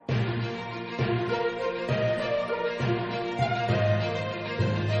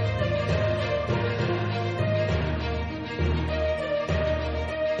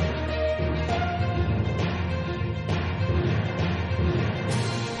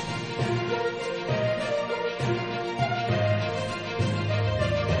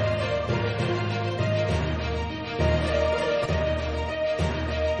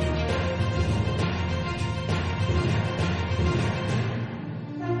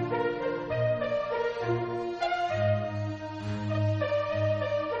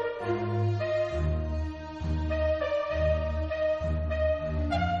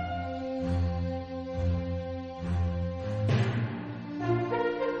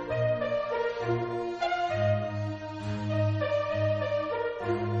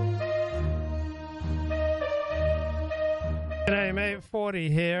Okay, mate, 40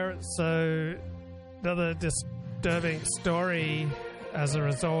 here. So, another disturbing story as a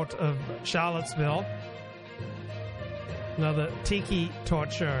result of Charlottesville. Another tiki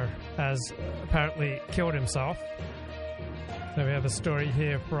torturer has apparently killed himself. So we have a story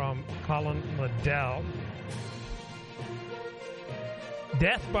here from Colin Liddell.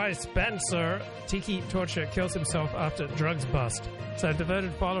 Death by Spencer. Tiki torturer kills himself after drugs bust. So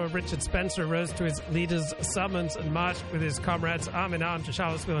devoted follower Richard Spencer rose to his leader's summons and marched with his comrades arm in arm to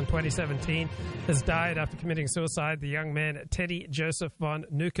Charlottesville in 2017. Has died after committing suicide. The young man, Teddy Joseph Von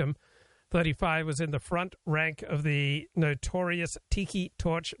Newcomb, 35, was in the front rank of the notorious Tiki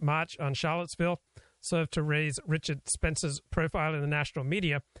Torch March on Charlottesville, served to raise Richard Spencer's profile in the national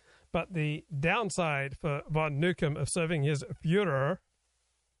media. But the downside for Von Newcomb of serving his Führer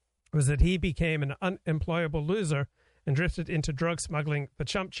was that he became an unemployable loser and drifted into drug smuggling for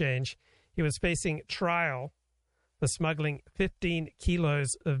chump change. He was facing trial for smuggling 15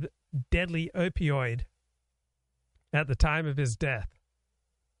 kilos of deadly opioid at the time of his death.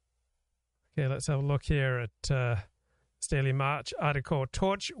 Okay, let's have a look here at this Daily March article.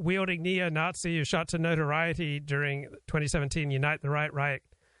 Torch-wielding neo-Nazi who shot to notoriety during 2017 Unite the Right riot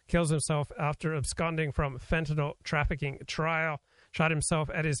kills himself after absconding from fentanyl trafficking trial. Shot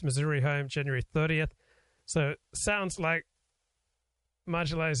himself at his Missouri home January 30th. So sounds like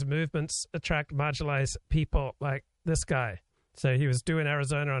marginalized movements attract marginalized people like this guy. So he was due in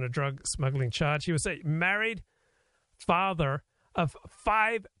Arizona on a drug smuggling charge. He was a married father of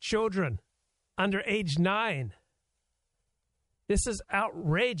 5 children under age 9. This is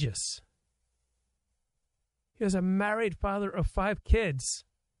outrageous. He was a married father of 5 kids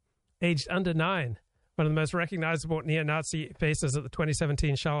aged under 9. One of the most recognizable neo-Nazi faces at the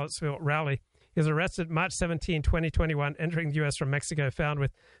 2017 Charlottesville rally. He was arrested March 17, 2021, entering the U.S. from Mexico, found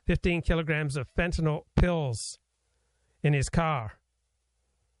with 15 kilograms of fentanyl pills in his car.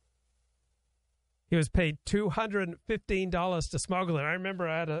 He was paid $215 to smuggle it. I remember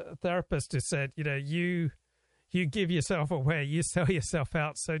I had a therapist who said, you give yourself away. You sell yourself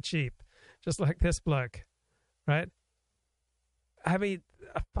out so cheap, just like this bloke, right? I mean,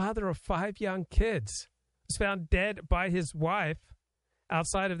 a father of 5 young kids was found dead by his wife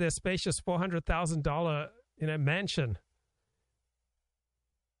outside of their spacious $400,000, mansion.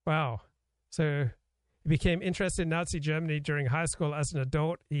 Wow. So he became interested in Nazi Germany during high school as an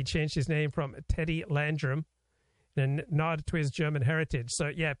adult. He changed his name from Teddy Landrum in a nod to his German heritage. So,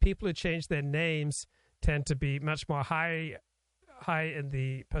 yeah, people who change their names tend to be much more high in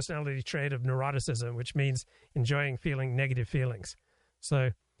the personality trait of neuroticism, which means feeling negative feelings. So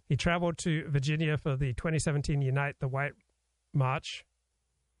he traveled to Virginia for the 2017 Unite the White March.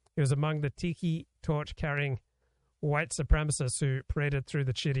 He was among the tiki torch-carrying white supremacists who paraded through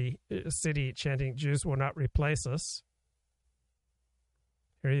the city chanting, "Jews will not replace us."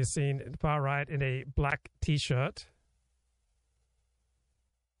 Here he is seen in the far right in a black T-shirt.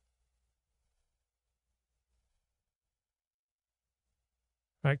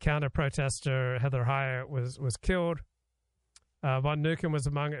 Right, counter-protester Heather Heyer was killed. Von Newcomb was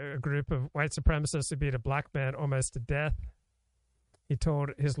among a group of white supremacists who beat a black man almost to death. He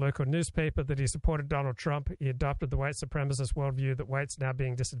told his local newspaper that he supported Donald Trump. He adopted the white supremacist worldview that whites now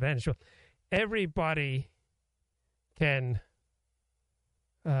being disadvantaged. Well, everybody can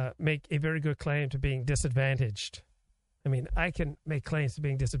make a very good claim to being disadvantaged. I mean, I can make claims to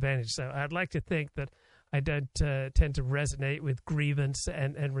being disadvantaged. So I'd like to think that I don't tend to resonate with grievance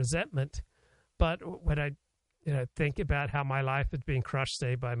and resentment. But when I think about how my life is being crushed,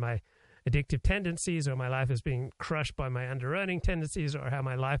 say, by my addictive tendencies, or my life is being crushed by my under-earning tendencies, or how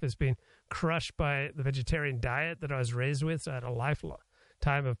my life has been crushed by the vegetarian diet that I was raised with. So I had a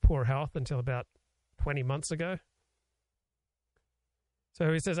lifetime of poor health until about 20 months ago.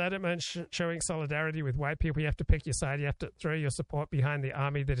 So he says, I don't mind showing solidarity with white people. You have to pick your side. You have to throw your support behind the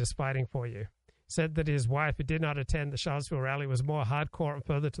army that is fighting for you. He said that his wife, who did not attend the Charlottesville rally, was more hardcore and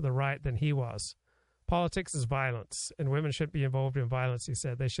further to the right than he was. Politics is violence, and women shouldn't be involved in violence, he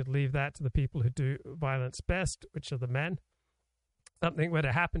said. They should leave that to the people who do violence best, which are the men. If something were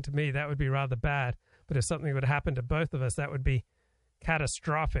to happen to me, that would be rather bad. But if something would happen to both of us, that would be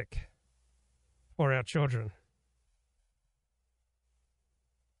catastrophic for our children.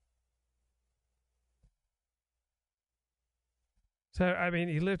 So, I mean,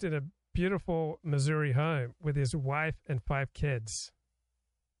 he lived in a beautiful Missouri home with his wife and 5 kids.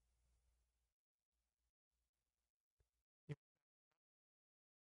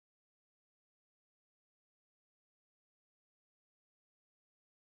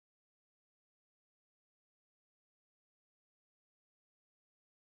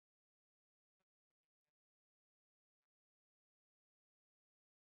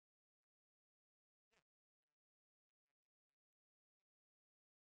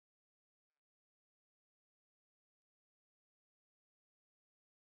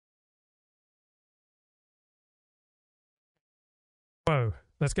 Whoa.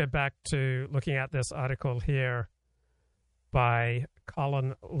 Let's go back to looking at this article here by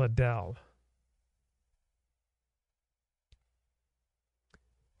Colin Liddell.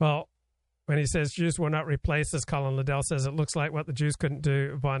 Well, when he says Jews will not replace us, Colin Liddell says it looks like what the Jews couldn't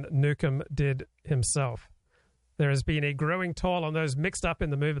do, von Newcomb did himself. There has been a growing toll on those mixed up in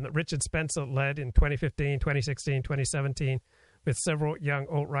the movement that Richard Spencer led in 2015, 2016, 2017, with several young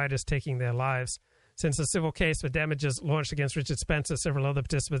alt-righters taking their lives. Since the civil case for damages launched against Richard Spencer, several other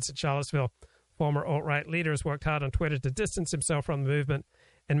participants in Charlottesville, former alt-right leaders, worked hard on Twitter to distance himself from the movement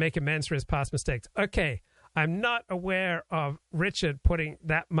and make amends for his past mistakes. Okay, I'm not aware of Richard putting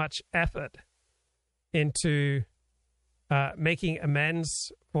that much effort into making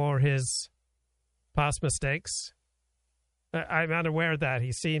amends for his past mistakes. I'm unaware of that.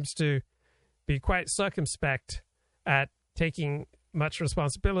 He seems to be quite circumspect at taking much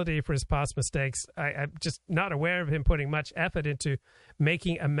responsibility for his past mistakes. I'm just not aware of him putting much effort into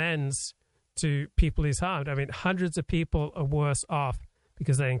making amends to people he's harmed. I mean, hundreds of people are worse off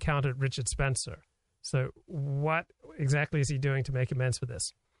because they encountered Richard Spencer. So what exactly is he doing to make amends for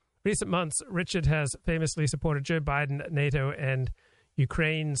this? Recent months, Richard has famously supported Joe Biden, NATO, and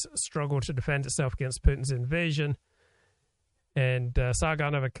Ukraine's struggle to defend itself against Putin's invasion. And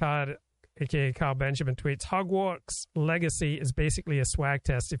Sargon of Akkad, a.k.a. Carl Benjamin, tweets, Hogwarts Legacy is basically a swag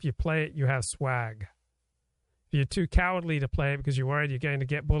test. If you play it, you have swag. If you're too cowardly to play it because you're worried you're going to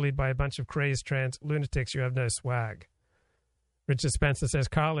get bullied by a bunch of crazed trans lunatics, you have no swag. Richard Spencer says,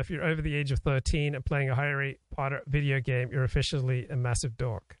 Carl, if you're over the age of 13 and playing a Harry Potter video game, you're officially a massive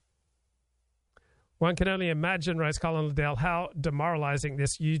dork. One can only imagine, writes Colin Liddell, how demoralizing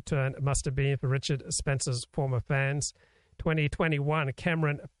this U-turn must have been for Richard Spencer's former fans. 2021,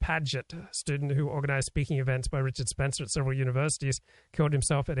 Cameron Paget, a student who organized speaking events by Richard Spencer at several universities, killed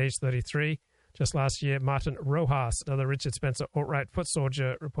himself at age 33. Just last year, Martin Rojas, another Richard Spencer alt-right foot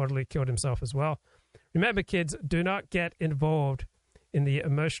soldier, reportedly killed himself as well. Remember, kids, do not get involved in the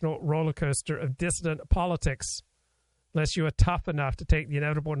emotional roller coaster of dissident politics unless you are tough enough to take the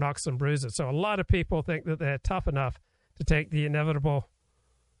inevitable knocks and bruises. So a lot of people think that they're tough enough to take the inevitable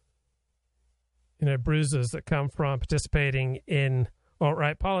bruises that come from participating in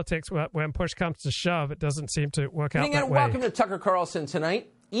alt-right politics. When push comes to shove, it doesn't seem to work out that way. Welcome to Tucker Carlson Tonight.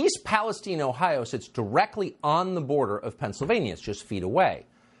 East Palestine, Ohio sits directly on the border of Pennsylvania. It's just feet away.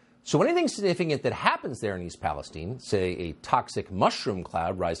 So anything significant that happens there in East Palestine, say a toxic mushroom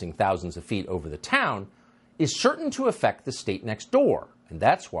cloud rising thousands of feet over the town, is certain to affect the state next door. And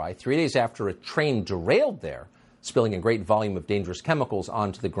that's why 3 days after a train derailed there, spilling a great volume of dangerous chemicals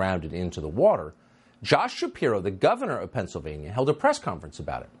onto the ground and into the water, Josh Shapiro, the governor of Pennsylvania, held a press conference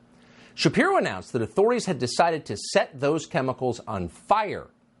about it. Shapiro announced that authorities had decided to set those chemicals on fire,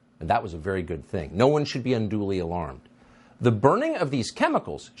 and that was a very good thing. No one should be unduly alarmed. The burning of these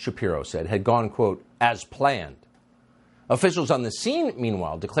chemicals, Shapiro said, had gone, quote, as planned. Officials on the scene,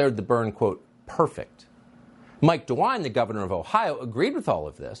 meanwhile, declared the burn, quote, perfect. Mike DeWine, the governor of Ohio, agreed with all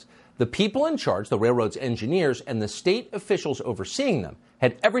of this. The people in charge, the railroad's engineers, and the state officials overseeing them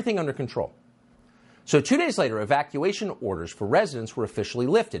had everything under control. So 2 days later, evacuation orders for residents were officially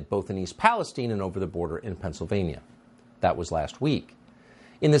lifted, both in East Palestine and over the border in Pennsylvania. That was last week.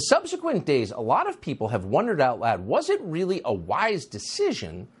 In the subsequent days, a lot of people have wondered out loud, was it really a wise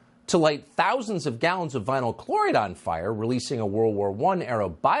decision to light thousands of gallons of vinyl chloride on fire, releasing a World War I-era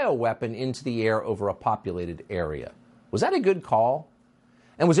bioweapon into the air over a populated area? Was that a good call?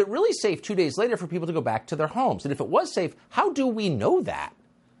 And was it really safe 2 days later for people to go back to their homes? And if it was safe, how do we know that?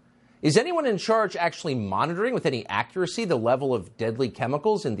 Is anyone in charge actually monitoring with any accuracy the level of deadly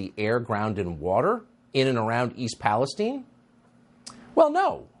chemicals in the air, ground, and water in and around East Palestine? Well,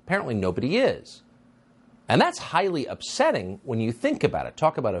 no. Apparently nobody is. And that's highly upsetting when you think about it.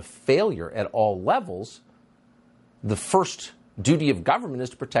 Talk about a failure at all levels. The first duty of government is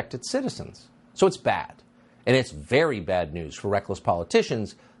to protect its citizens. So it's bad. And it's very bad news for reckless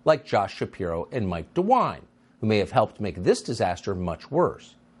politicians like Josh Shapiro and Mike DeWine, who may have helped make this disaster much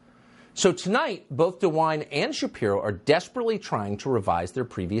worse. So tonight, both DeWine and Shapiro are desperately trying to revise their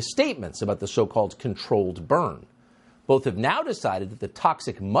previous statements about the so-called controlled burn. Both have now decided that the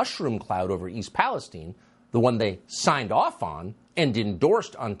toxic mushroom cloud over East Palestine, the one they signed off on and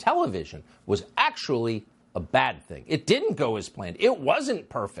endorsed on television, was actually a bad thing. It didn't go as planned. It wasn't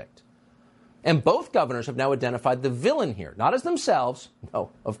perfect. And both governors have now identified the villain here, not as themselves,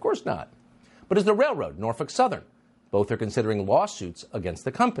 no, of course not, but as the railroad, Norfolk Southern. Both are considering lawsuits against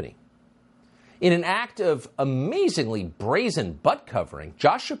the company. In an act of amazingly brazen butt covering,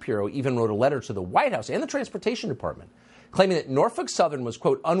 Josh Shapiro even wrote a letter to the White House and the Transportation Department, claiming that Norfolk Southern was,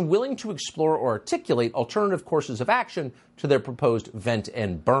 quote, unwilling to explore or articulate alternative courses of action to their proposed vent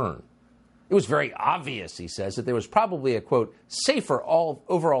and burn. It was very obvious, he says, that there was probably a, quote, safer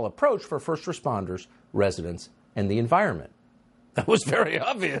overall approach for first responders, residents, and the environment. That was very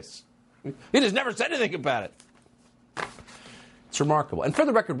obvious. He just never said anything about it. It's remarkable. And for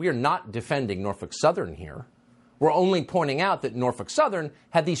the record, we are not defending Norfolk Southern here. We're only pointing out that Norfolk Southern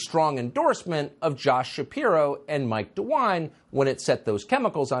had the strong endorsement of Josh Shapiro and Mike DeWine when it set those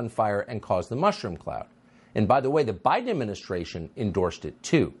chemicals on fire and caused the mushroom cloud. And by the way, the Biden administration endorsed it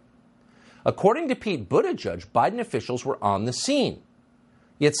too. According to Pete Buttigieg, Biden officials were on the scene.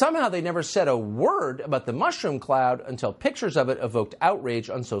 Yet somehow they never said a word about the mushroom cloud until pictures of it evoked outrage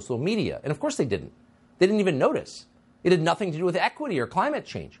on social media. And of course they didn't. They didn't even notice. It had nothing to do with equity or climate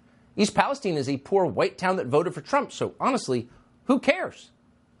change. East Palestine is a poor white town that voted for Trump, so honestly, who cares?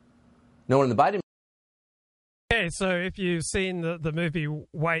 No one in the Biden... Okay, so if you've seen the movie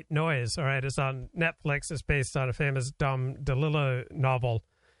White Noise, all right, it's on Netflix. It's based on a famous Dom DeLillo novel.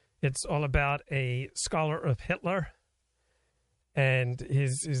 It's all about a scholar of Hitler and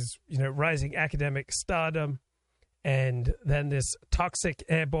his rising academic stardom, and then this toxic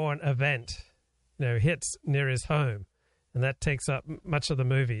airborne event, hits near his home. And that takes up much of the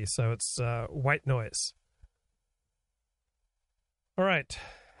movie, so it's White Noise. All right.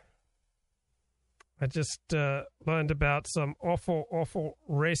 I just learned about some awful, awful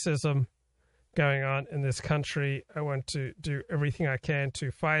racism going on in this country. I want to do everything I can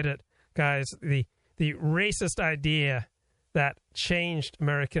to fight it. Guys, the racist idea that changed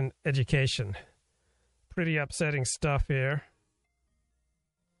American education. Pretty upsetting stuff here.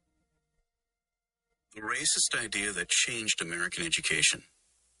 The racist idea that changed American education.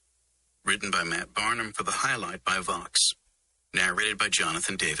 Written by Matt Barnum for The Highlight by Vox. Narrated by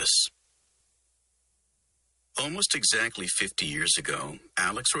Jonathan Davis. Almost exactly 50 years ago,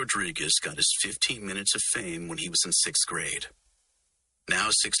 Alex Rodriguez got his 15 minutes of fame when he was in 6th grade. Now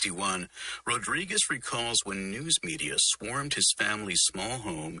 61, Rodriguez recalls when news media swarmed his family's small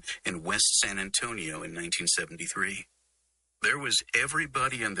home in West San Antonio in 1973. There was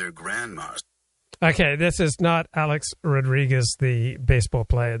everybody and their grandma. Okay, this is not Alex Rodriguez, the baseball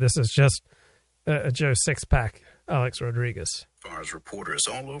player. This is just a Joe Six-Pack, Alex Rodriguez. As far as reporters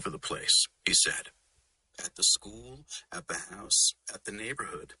all over the place, he said. At the school, at the house, at the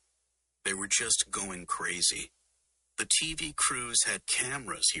neighborhood. They were just going crazy. The TV crews had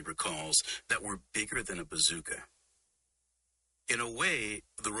cameras, he recalls, that were bigger than a bazooka. In a way,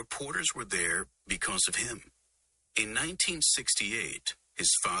 the reporters were there because of him. In 1968,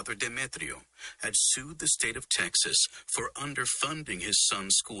 his father, Demetrio, had sued the state of Texas for underfunding his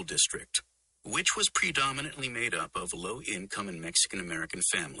son's school district, which was predominantly made up of low-income and Mexican-American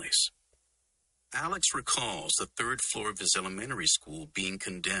families. Alex recalls the 3rd floor of his elementary school being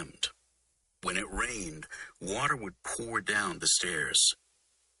condemned. When it rained, water would pour down the stairs.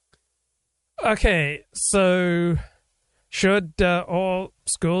 Okay, so should all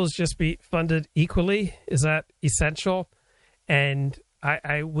schools just be funded equally? Is that essential? And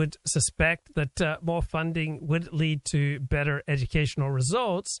I would suspect that more funding would lead to better educational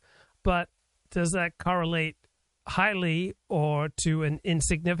results, but does that correlate highly or to an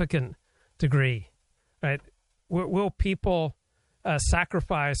insignificant degree? Right? Will people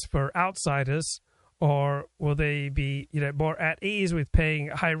sacrifice for outsiders, or will they be more at ease with paying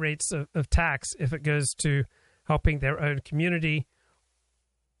high rates of tax if it goes to helping their own community?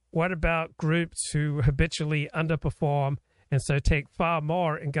 What about groups who habitually underperform and so take far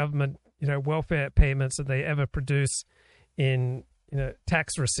more in government, welfare payments than they ever produce in,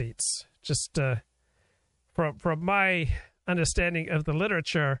 tax receipts? Just from my understanding of the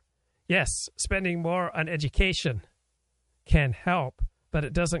literature, yes, spending more on education can help, but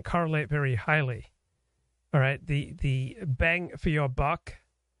it doesn't correlate very highly. All right, the bang for your buck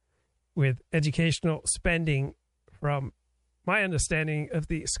with educational spending, from my understanding of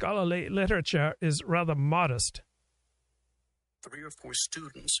the scholarly literature, is rather modest. 3 or 4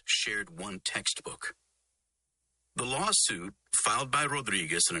 students shared one textbook. The lawsuit, filed by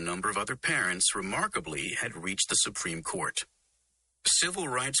Rodriguez and a number of other parents, remarkably had reached the Supreme Court. Civil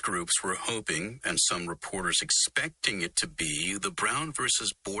rights groups were hoping, and some reporters expecting it to be, the Brown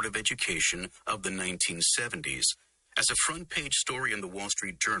versus Board of Education of the 1970s, as a front-page story in the Wall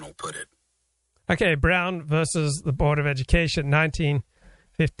Street Journal put it. Okay, Brown versus the Board of Education,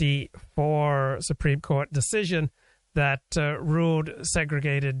 1954 Supreme Court decision that ruled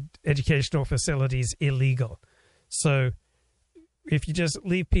segregated educational facilities illegal. So if you just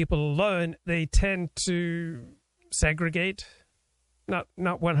leave people alone, they tend to segregate. Not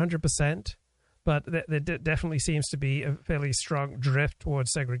 100%, but there definitely seems to be a fairly strong drift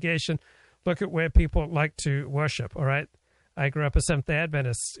towards segregation. Look at where people like to worship, all right? I grew up a Seventh-day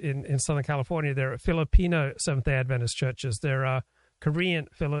Adventist in Southern California. There are Filipino Seventh-day Adventist churches. There are Korean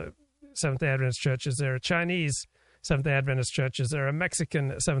Seventh-day Adventist churches. There are Chinese Seventh-day Adventist churches. There are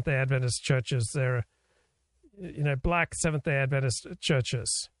Mexican Seventh-day Adventist churches. There are, black Seventh-day Adventist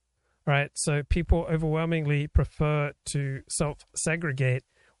churches. All right, so people overwhelmingly prefer to self-segregate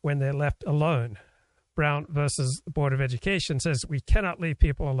when they're left alone. Brown versus the Board of Education says we cannot leave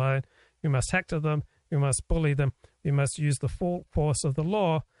people alone. We must hector them. We must bully them. We must use the full force of the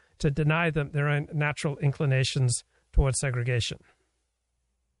law to deny them their own natural inclinations towards segregation.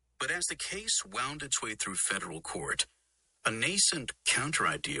 But as the case wound its way through federal court, a nascent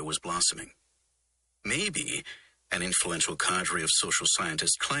counter-idea was blossoming. Maybe an influential cadre of social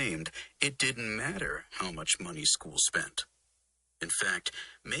scientists claimed it didn't matter how much money schools spent. In fact,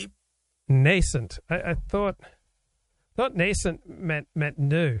 maybe nascent. I thought nascent meant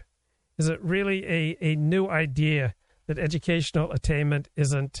new. Is it really a new idea that educational attainment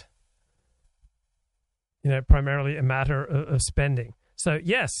isn't, primarily a matter of spending? So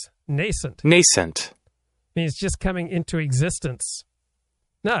yes, nascent. Nascent means just coming into existence.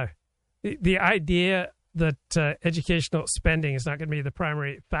 No, the idea that educational spending is not going to be the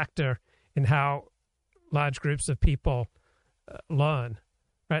primary factor in how large groups of people learn,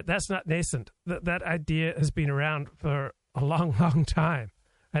 right? That's not nascent. That idea has been around for a long, long time.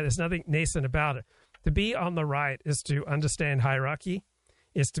 Right? There's nothing nascent about it. To be on the right is to understand hierarchy,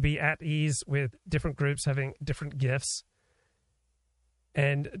 is to be at ease with different groups having different gifts.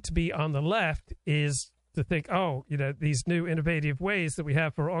 And to be on the left is to think, these new innovative ways that we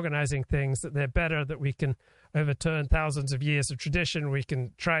have for organizing things, that they're better, that we can overturn thousands of years of tradition, we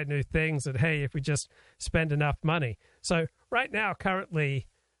can try new things, and hey, if we just spend enough money. So right now, currently,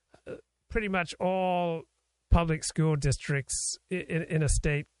 pretty much all public school districts in a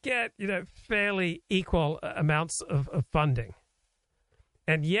state get, fairly equal amounts of funding.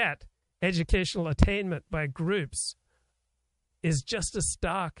 And yet, educational attainment by groups is just as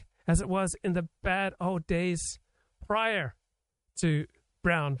stark as it was in the bad old days prior to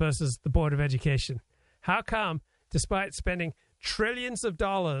Brown versus the Board of Education. How come, despite spending trillions of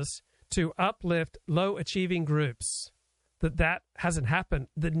dollars to uplift low-achieving groups, that hasn't happened?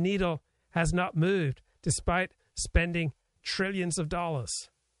 The needle has not moved, despite spending trillions of dollars.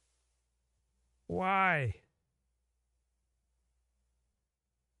 Why?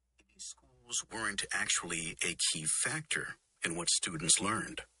 Schools weren't actually a key factor in what students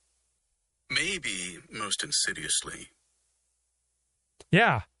learned. Maybe most insidiously.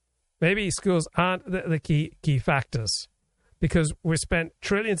 Yeah, maybe schools aren't the key factors, because we spent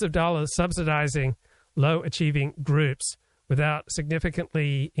trillions of dollars subsidizing low-achieving groups without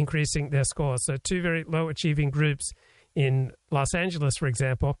significantly increasing their scores. So two very low-achieving groups in Los Angeles, for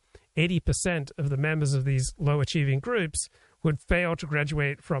example, 80% of the members of these low-achieving groups would fail to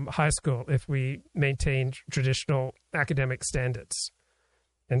graduate from high school if we maintained traditional academic standards.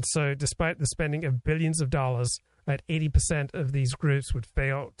 And so despite the spending of billions of dollars, right, 80% of these groups would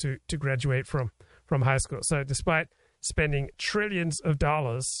fail to graduate from high school. So despite spending trillions of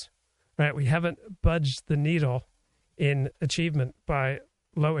dollars, right, we haven't budged the needle in achievement by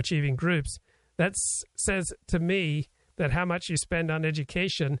low-achieving groups. That says to me that how much you spend on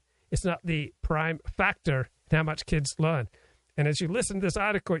education is not the prime factor in how much kids learn. And as you listen to this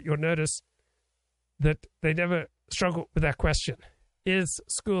article, you'll notice that they never struggle with that question. Is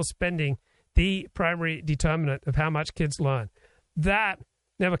school spending the primary determinant of how much kids learn? That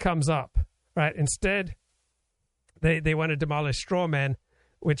never comes up, right? Instead, they want to demolish straw men,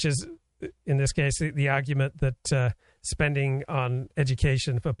 which is, in this case, the argument that spending on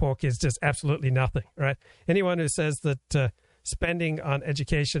education for poor kids does absolutely nothing, right? Anyone who says that spending on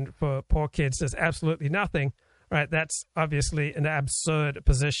education for poor kids does absolutely nothing, right, that's obviously an absurd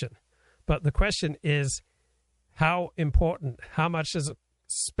position. But the question is, how important, how much does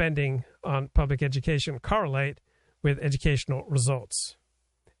spending on public education correlate with educational results?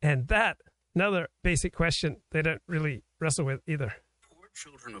 And that, another basic question they don't really wrestle with either. Poor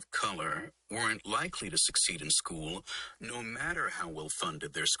children of color weren't likely to succeed in school, no matter how well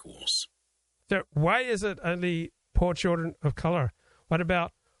funded their schools. So why is it only poor children of color? What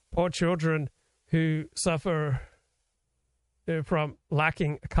about poor children who suffer from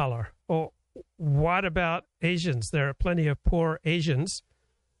lacking color? Or what about Asians? There are plenty of poor Asians.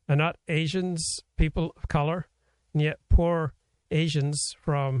 Are not Asians people of color? And yet poor Asians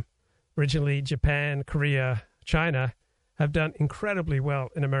from originally Japan, Korea, China have done incredibly well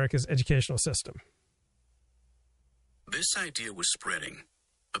in America's educational system. This idea was spreading,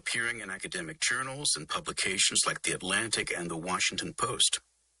 appearing in academic journals and publications like The Atlantic and The Washington Post.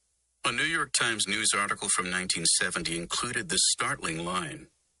 A New York Times news article from 1970 included this startling line.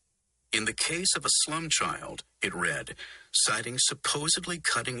 In the case of a slum child, it read, citing supposedly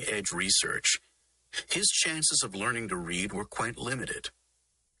cutting-edge research, his chances of learning to read were quite limited,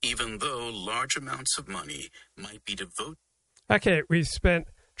 even though large amounts of money might be devoted. Okay, we've spent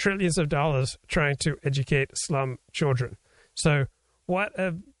trillions of dollars trying to educate slum children. So what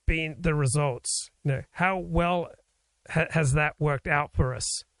have been the results? You know, how well has that worked out for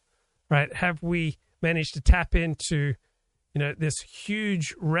us? Right? Have we managed to tap into, this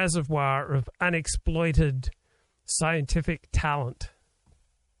huge reservoir of unexploited scientific talent?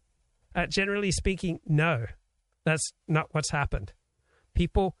 Generally speaking, no. That's not what's happened.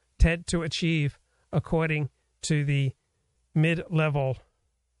 People tend to achieve according to the mid-level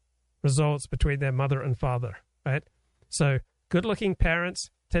results between their mother and father, right? So good-looking parents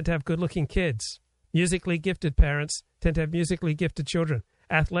tend to have good-looking kids. Musically gifted parents tend to have musically gifted children.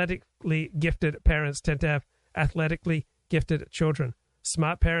 Athletically gifted parents tend to have athletically gifted children.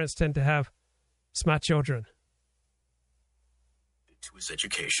 Smart parents tend to have smart children. To his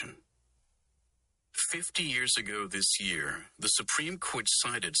education. 50 years ago this year, the Supreme Court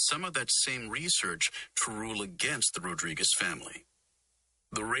cited some of that same research to rule against the Rodriguez family.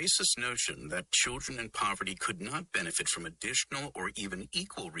 The racist notion that children in poverty could not benefit from additional or even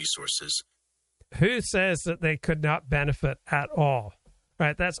equal resources. Who says that they could not benefit at all?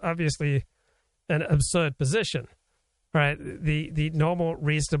 Right? That's obviously an absurd position. Right? The normal,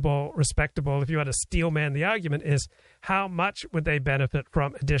 reasonable, respectable, if you had to steel man the argument, is how much would they benefit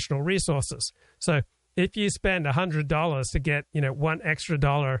from additional resources? So if you spend $100 to get, $1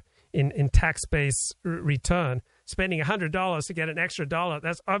 extra in tax-based return, spending $100 to get an extra dollar,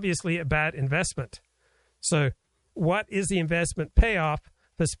 that's obviously a bad investment. So what is the investment payoff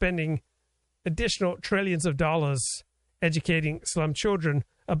for spending additional trillions of dollars educating slum children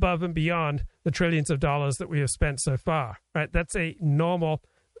above and beyond the trillions of dollars that we have spent so far? Right? That's a normal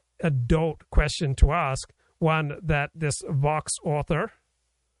adult question to ask, one that this Vox author,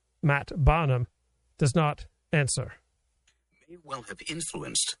 Matt Barnum, does not answer. May well have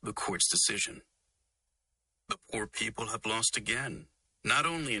influenced the court's decision. The poor people have lost again, not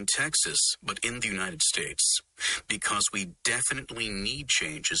only in Texas, but in the United States, because we definitely need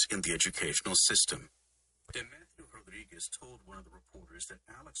changes in the educational system. Matthew Rodriguez told one of the reporters that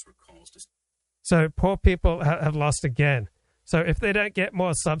Alex recalls this. So poor people have lost again. So if they don't get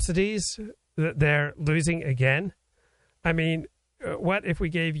more subsidies, they're losing again. I mean, what if we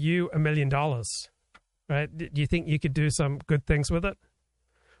gave you $1 million? Right? Do you think you could do some good things with it?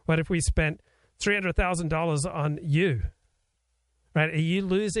 What if we spent $300,000 on you? Right? Are you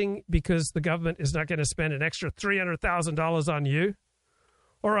losing because the government is not going to spend an extra $300,000 on you?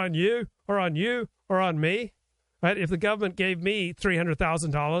 Or on you? Or on you? Or on me? Right? If the government gave me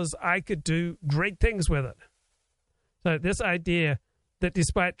 $300,000, I could do great things with it. So this idea that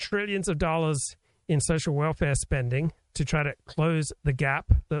despite trillions of dollars in social welfare spending to try to close the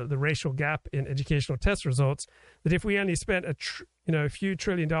gap, the racial gap in educational test results, that if we only spent a few $1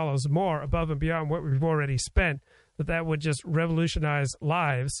 trillion more above and beyond what we've already spent, that would just revolutionize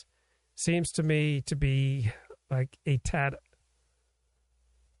lives, seems to me to be like a tad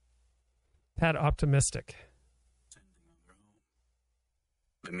optimistic.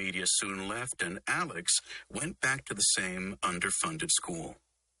 The media soon left, and Alex went back to the same underfunded school.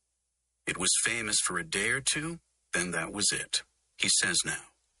 It was famous for a day or two, then that was it, he says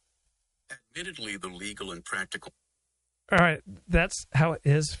now. Admittedly, the legal and practical... All right, that's how it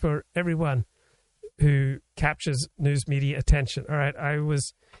is for everyone who captures news media attention. All right, I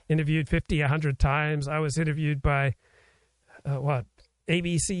was interviewed 50, 100 times. I was interviewed by,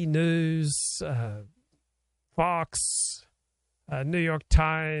 ABC News, Fox, New York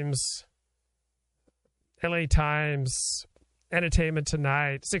Times, LA Times, Entertainment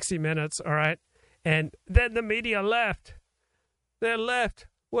Tonight, 60 Minutes, all right? And then the media left. They're left.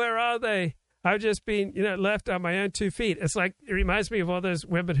 Where are they? I've just been, left on my own 2 feet. It's like, it reminds me of all those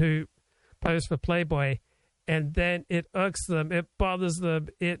women who pose for Playboy, and then it irks them, it bothers them,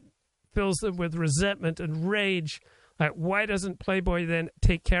 it fills them with resentment and rage. Like, why doesn't Playboy then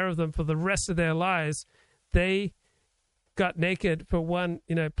take care of them for the rest of their lives? They got naked for one,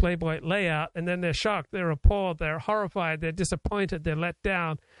 Playboy layout, and then they're shocked, they're appalled, they're horrified, they're disappointed, they're let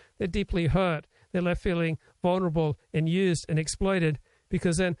down, they're deeply hurt, they're left feeling vulnerable and used and exploited,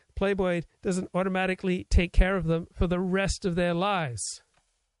 because then Playboy doesn't automatically take care of them for the rest of their lives.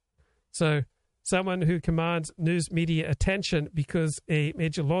 So someone who commands news media attention because a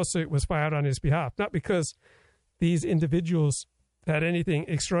major lawsuit was filed on his behalf. Not because these individuals had anything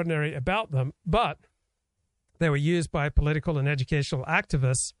extraordinary about them, but they were used by political and educational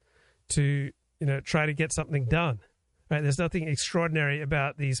activists to, try to get something done. Right? There's nothing extraordinary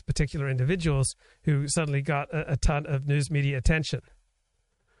about these particular individuals who suddenly got a ton of news media attention.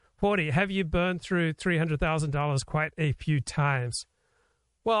 40, have you burned through $300,000 quite a few times?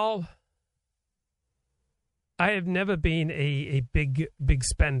 Well, I have never been a big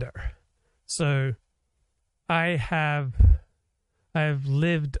spender. So I have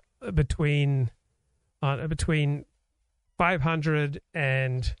lived between $500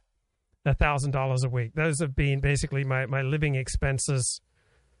 and $1,000 a week. Those have been basically my living expenses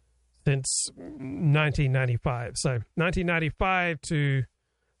since 1995. So 1995 to,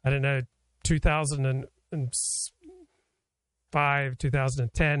 2005,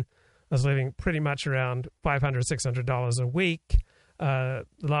 2010, I was living pretty much around $500, $600 a week.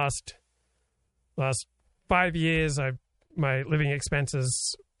 Last 5 years, my living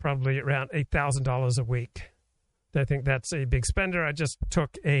expenses probably around $8,000 a week. I think that's a big spender. I just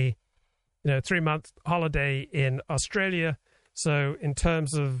took a 3-month holiday in Australia. So in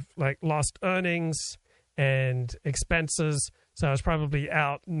terms of like lost earnings and expenses, so I was probably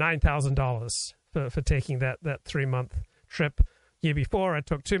out $9,000 for taking that 3-month trip. Year before, I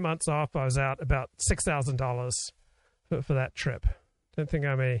took 2 months off. I was out about $6,000 for that trip. Don't think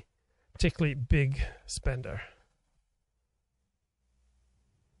I'm a particularly big spender.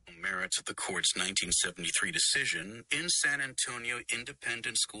 Merits of the court's 1973 decision in San Antonio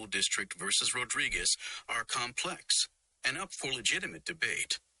Independent School District versus Rodriguez are complex and up for legitimate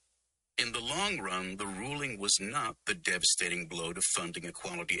debate. In the long run, the ruling was not the devastating blow to funding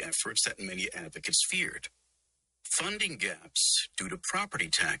equality efforts that many advocates feared. Funding gaps due to property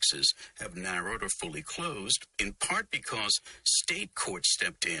taxes have narrowed or fully closed, in part because state courts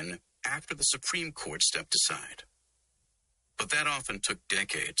stepped in after the Supreme Court stepped aside. But that often took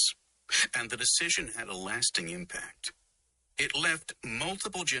decades, and the decision had a lasting impact. It left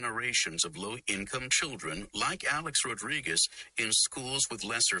multiple generations of low-income children like Alex Rodriguez in schools with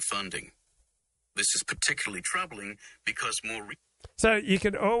lesser funding. This is particularly troubling because So you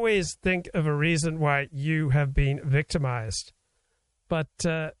can always think of a reason why you have been victimized. But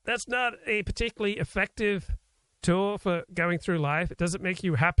that's not a particularly effective tool for going through life. It doesn't make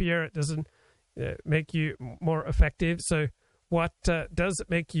you happier. It doesn't make you more effective. So what does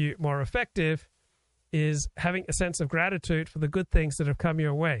make you more effective is having a sense of gratitude for the good things that have come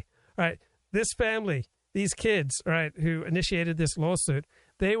your way. All right, this family, these kids, right, who initiated this lawsuit,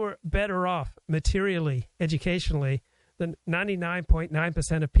 they were better off materially, educationally, than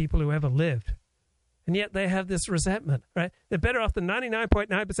 99.9% of people who ever lived. And yet they have this resentment, right? They're better off than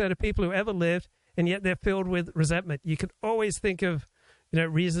 99.9% of people who ever lived, and yet they're filled with resentment. You can always think of,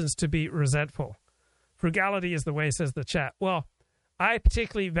 reasons to be resentful. Frugality is the way, says the chat. Well, I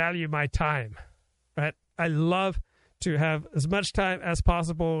particularly value my time, right? I love to have as much time as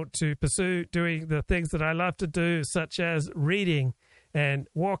possible to pursue doing the things that I love to do, such as reading and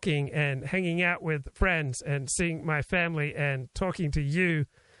walking and hanging out with friends and seeing my family and talking to you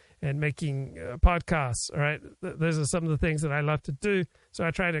and making podcasts, all right? Those are some of the things that I love to do. So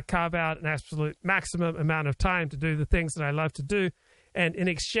I try to carve out an absolute maximum amount of time to do the things that I love to do. And in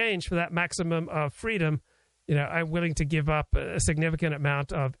exchange for that maximum of freedom, I'm willing to give up a significant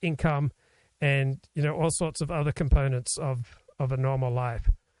amount of income and, all sorts of other components of a normal life.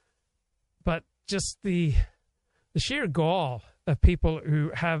 But just the sheer gall of people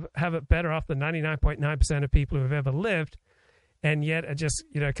who have it better off than 99.9% of people who have ever lived, and yet are just,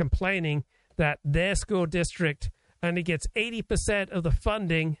 complaining that their school district only gets 80% of the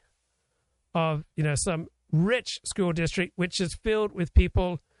funding of, some rich school district, which is filled with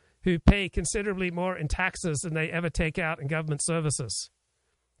people who pay considerably more in taxes than they ever take out in government services,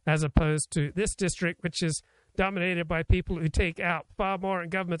 as opposed to this district, which is dominated by people who take out far more in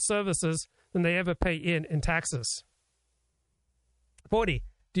government services than they ever pay in taxes. 40.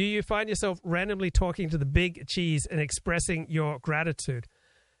 Do you find yourself randomly talking to the big cheese and expressing your gratitude?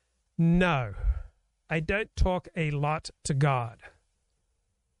 No. I don't talk a lot to God.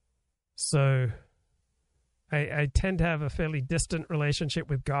 So I tend to have a fairly distant relationship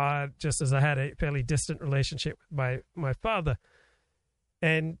with God, just as I had a fairly distant relationship with my father.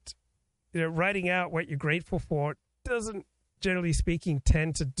 And writing out what you're grateful for doesn't, generally speaking,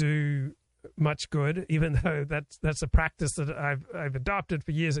 tend to do much good, even though that's a practice that I've adopted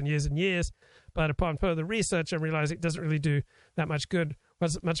for years and years and years. But upon further research, I realized it doesn't really do that much good.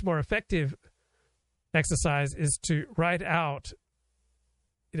 What's much more effective exercise is to write out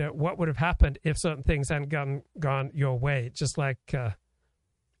what would have happened if certain things hadn't gone your way. Just like,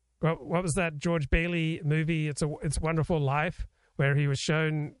 what was that George Bailey movie, It's a Wonderful Life, where he was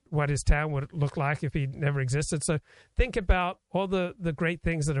shown what his town would look like if he never existed. So think about all the great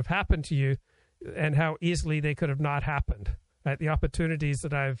things that have happened to you and how easily they could have not happened, right? The opportunities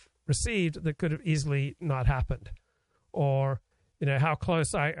that I've received that could have easily not happened. Or, how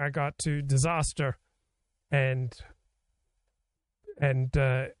close I got to disaster and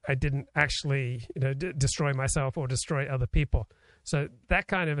I didn't actually, destroy myself or destroy other people. So that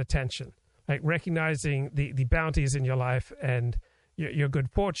kind of attention, like recognizing the bounties in your life and your good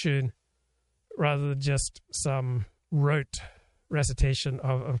fortune, rather than just some rote recitation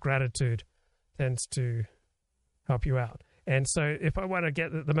of gratitude, tends to help you out. And so if I want to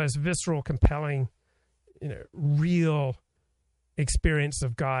get the most visceral, compelling, real experience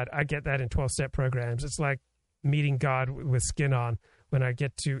of God, I get that in 12-step programs. It's like meeting God with skin on, when I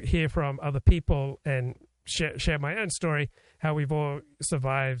get to hear from other people and share my own story, how we've all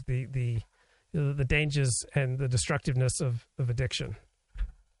survived the dangers and the destructiveness of addiction.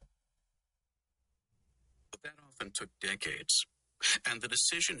 But that often took decades, and the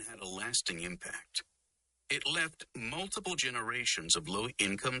decision had a lasting impact. It left multiple generations of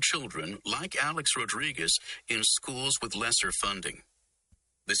low-income children like Alex Rodriguez in schools with lesser funding.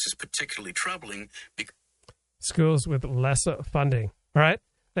 This is particularly troubling because schools with lesser funding, all right?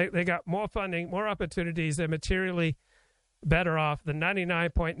 They got more funding, more opportunities. They're materially better off than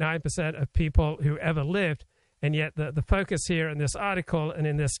 99.9% of people who ever lived. And yet the focus here in this article and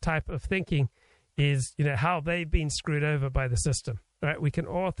in this type of thinking is, how they've been screwed over by the system, right? We can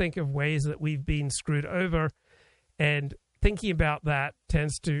all think of ways that we've been screwed over, and thinking about that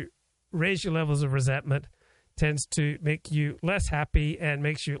tends to raise your levels of resentment, tends to make you less happy and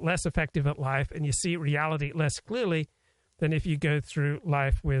makes you less effective at life, and you see reality less clearly than if you go through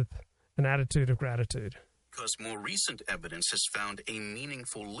life with an attitude of gratitude. Because more recent evidence has found a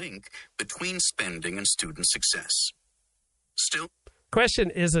meaningful link between spending and student success. Still, question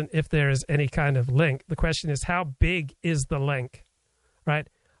isn't if there is any kind of link. The question is, how big is the link, right?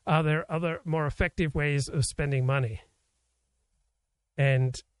 Are there other more effective ways of spending money?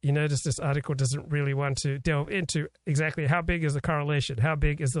 And you notice this article doesn't really want to delve into exactly how big is the correlation, how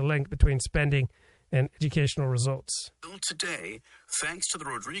big is the link between spending and educational results. Still today, thanks to the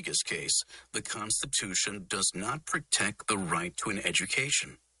Rodriguez case, the Constitution does not protect the right to an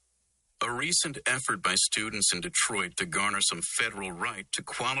education. A recent effort by students in Detroit to garner some federal right to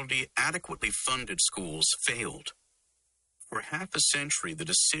quality, adequately funded schools failed. For half a century, the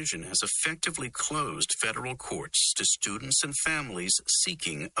decision has effectively closed federal courts to students and families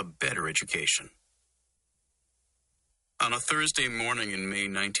seeking a better education. On a Thursday morning in May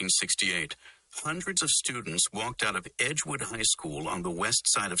 1968, hundreds of students walked out of Edgewood High School on the west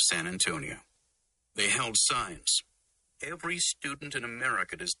side of San Antonio. They held signs. Every student in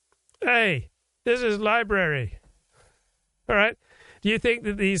America does. Hey, this is library. All right. Do you think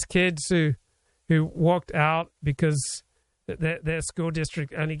that these kids who walked out because their school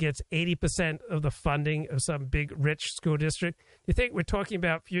district only gets 80% of the funding of some big, rich school district, do you think we're talking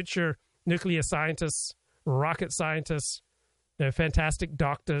about future nuclear scientists, rocket scientists, fantastic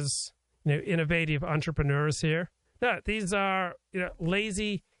doctors, innovative entrepreneurs here? No, these are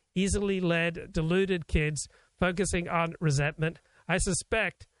lazy, easily led, deluded kids focusing on resentment. I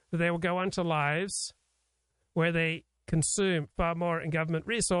suspect that they will go on to lives where they consume far more in government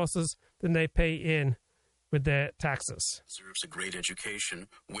resources than they pay in with their taxes. Deserves a great education.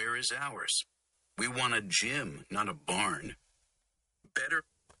 Where is ours? We want a gym, not a barn. Better.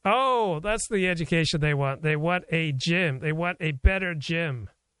 Oh, that's the education they want. They want a gym. They want a better gym.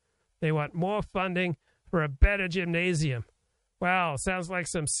 They want more funding for a better gymnasium. Wow, sounds like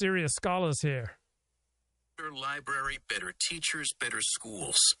some serious scholars here. Better library, better teachers, better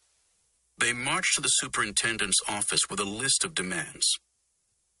schools. They marched to the superintendent's office with a list of demands.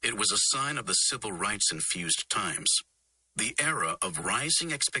 It was a sign of the civil rights-infused times, the era of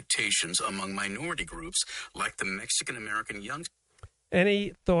rising expectations among minority groups like the Mexican-American young.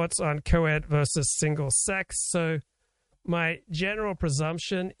 Any thoughts on co-ed versus single sex? So my general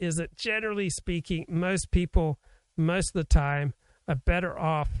presumption is that, generally speaking, most people, most of the time, are better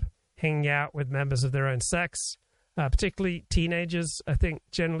off hanging out with members of their own sex, particularly teenagers. I think,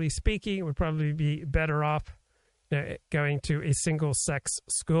 generally speaking, would probably be better off going to a single-sex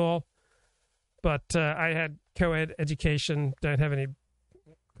school. But I had co-ed education, don't have any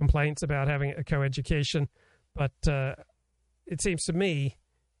complaints about having a co-education, but it seems to me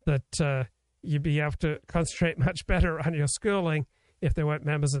that you'd be able to concentrate much better on your schooling if there weren't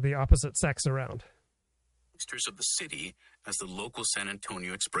members of the opposite sex around. youngsters of the city, as the local San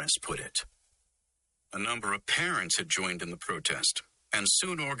Antonio Express put it. A number of parents had joined in the protest and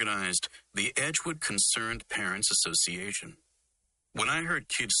soon organized the Edgewood Concerned Parents Association. When I heard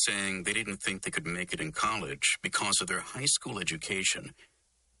kids saying they didn't think they could make it in college because of their high school education,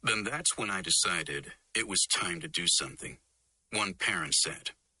 then that's when I decided it was time to do something. One parent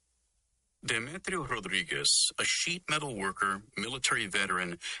said, Demetrio Rodriguez, a sheet metal worker, military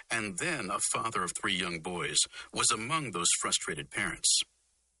veteran, and then a father of 3 young boys, was among those frustrated parents.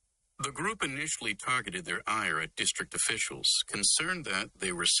 The group initially targeted their ire at district officials, concerned that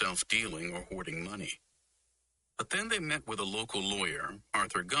they were self-dealing or hoarding money. But then they met with a local lawyer,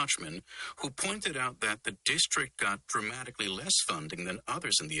 Arthur Gotchman, who pointed out that the district got dramatically less funding than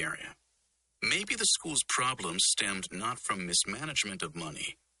others in the area. Maybe the school's problems stemmed not from mismanagement of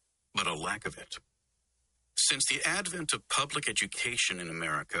money, but a lack of it. Since the advent of public education in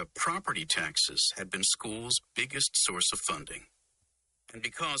America, property taxes had been schools' biggest source of funding. And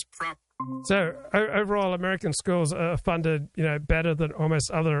because So overall, American schools are funded, better than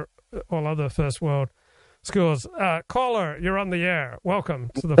almost all other first world schools. Caller, you're on the air. Welcome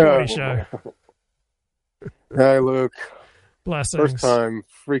to the 40 Show. Hi, Luke. Blessings. First time,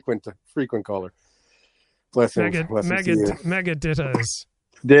 frequent caller. Blessings. Blessings to you. Mega dittos.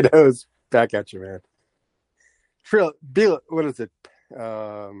 Dittos. Back at you, man. What is it?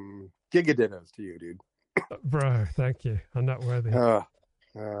 Giga dittos to you, dude. Bro, thank you. I'm not worthy.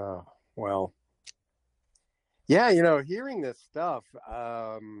 Well. Yeah, hearing this stuff,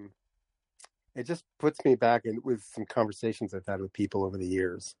 it just puts me back with some conversations I've had with people over the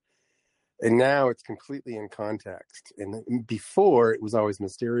years. And now it's completely in context. And before, it was always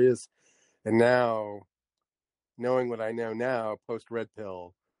mysterious. And now, knowing what I know now, post-Red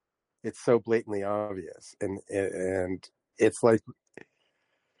Pill, it's so blatantly obvious. And it's like,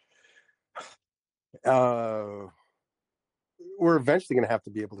 we're eventually going to have to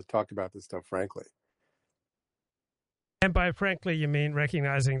be able to talk about this stuff, frankly. And by frankly, you mean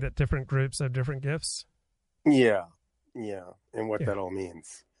recognizing that different groups have different gifts? Yeah. And what that all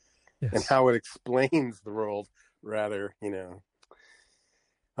means. Yes. And how it explains the world, rather,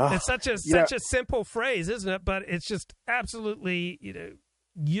 It's such a simple phrase, isn't it? But it's just absolutely,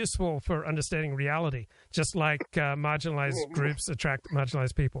 useful for understanding reality. Just like marginalized groups attract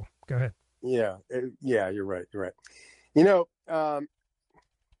marginalized people. Go ahead. Yeah, you're right.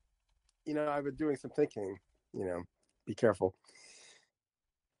 I've been doing some thinking. Be careful.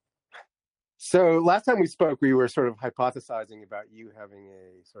 So last time we spoke, we were sort of hypothesizing about you having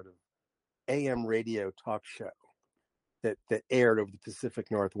a sort of AM radio talk show that aired over the Pacific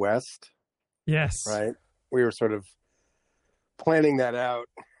Northwest. Yes. Right? We were sort of planning that out,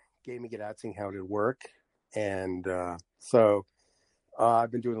 gaming it out, seeing how it would work. And so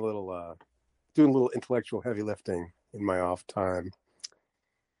I've been doing a little intellectual heavy lifting in my off time.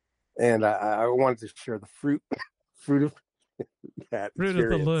 And I wanted to share the fruit of that fruit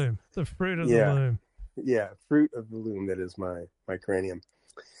experience. Of the loom. The fruit of the loom. Yeah, fruit of the loom. That is my cranium.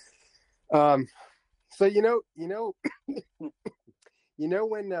 So when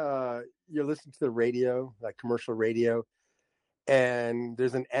you're listening to the radio, like commercial radio, and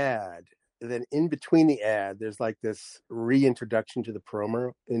there's an ad, and then in between the ad, there's like this reintroduction to the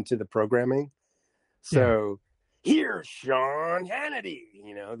programming. So here's Sean Hannity.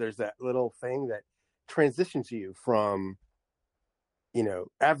 There's that little thing that transitions you from,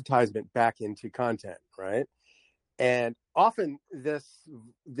 advertisement back into content, right? And often this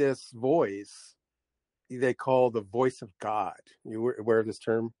voice, they call the voice of God. You aware of this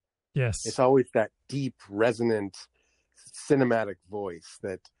term? Yes. It's always that deep, resonant, cinematic voice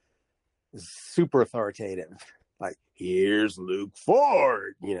that is super authoritative. Like, here's Luke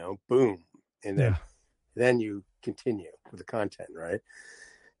Ford, boom. And then you continue with the content, right?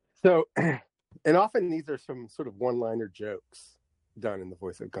 So, and often these are some sort of one-liner jokes done in the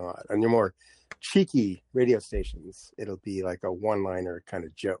voice of God. On your more cheeky radio stations, it'll be like a one-liner kind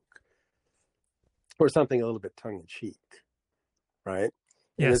of joke or something a little bit tongue-in-cheek, right?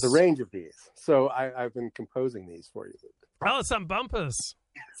 Yes. And there's a range of these. So I've been composing these for you. Oh, some bumpers.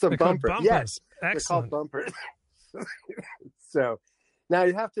 Some bumpers. Yes. Excellent. They're called bumpers. So now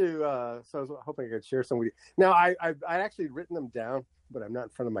you have to, so I was hoping I could share some with you. Now, I actually written them down, but I'm not in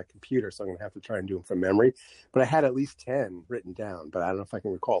front of my computer, so I'm going to have to try and do them from memory. But I had at least 10 written down, but I don't know if I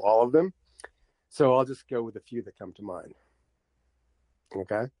can recall all of them. So I'll just go with a few that come to mind.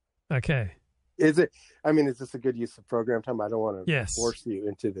 Okay? Okay. Is this a good use of program time? I don't want to force you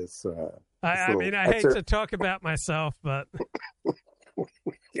into this. I hate to talk about myself, but.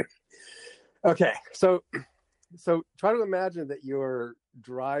 Okay. So try to imagine that you're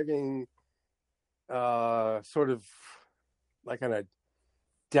driving sort of like on a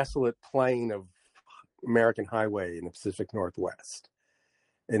desolate plain of American highway in the Pacific Northwest.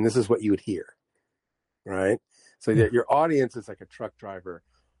 And this is what you would hear, right? So that your audience is like a truck driver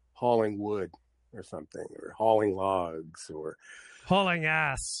hauling wood or something, or hauling logs, or hauling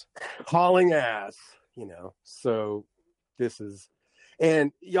ass. You know. So this is,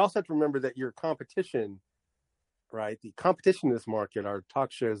 and you also have to remember that your competition, right? The competition in this market are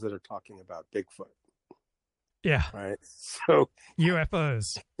talk shows that are talking about Bigfoot. Yeah. Right. So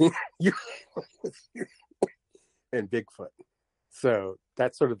UFOs. And Bigfoot. So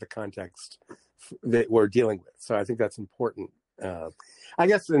that's sort of the context that we're dealing with. So I think that's important. I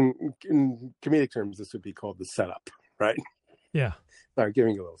guess in comedic terms, this would be called the setup, right? Yeah. So I'm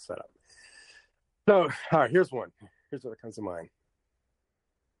giving you a little setup. So, all right, here's one. Here's what comes to mind.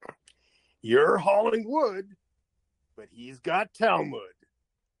 You're hauling wood, but he's got Talmud.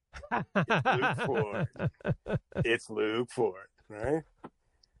 It's Luke Ford, right?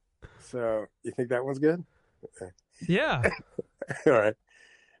 So you think that one's good? Yeah. All right.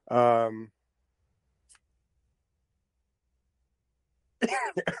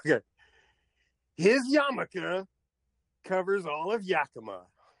 Okay. His yarmulke covers all of Yakima.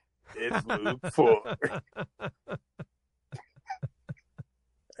 It's Luke Ford.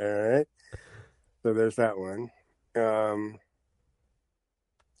 All right. So there's that one.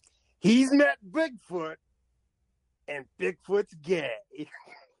 He's met Bigfoot, and Bigfoot's gay.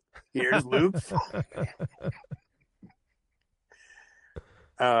 Here's Luke Ford.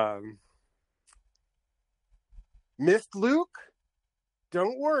 Missed Luke?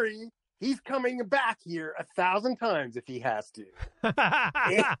 Don't worry. He's coming back here 1,000 times if he has to.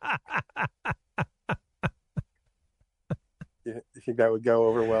 You think that would go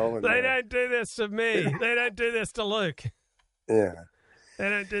over well? They don't do this to me. They don't do this to Luke. Yeah. They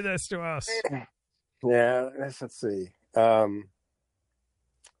don't do this to us. Yeah, let's see. Have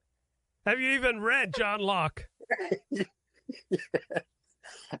you even read John Locke? Yeah.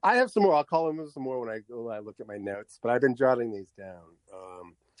 I have some more. I'll call them some more when I look at my notes, but I've been jotting these down.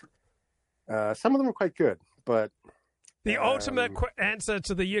 Some of them are quite good, but the ultimate answer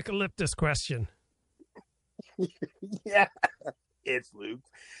to the eucalyptus question. Yeah, it's Luke.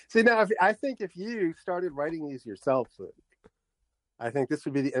 See, now I think if you started writing these yourself, Luke, I think this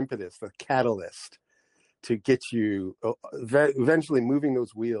would be the impetus, the catalyst to get you eventually moving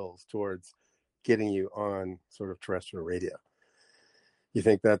those wheels towards getting you on sort of terrestrial radio. You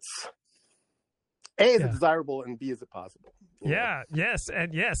think that's A, is it desirable, and B, is it possible? Yeah, yes,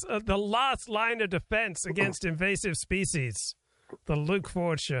 and yes. The last line of defense against invasive species, the Luke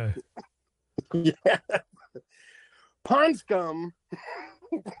Ford Show. Yeah. Pond scum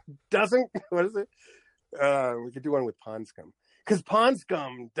doesn't, what is it? We could do one with pond scum. Because pond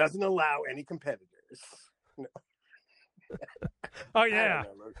scum doesn't allow any competitors. No. Oh yeah,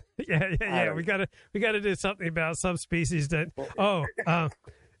 yeah. We gotta do something about some species that. Oh,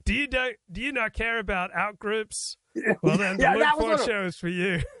 do you not care about outgroups? Well, then the Luke Ford Show is for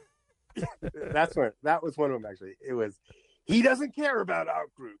you. That was one of them actually. It was he doesn't care about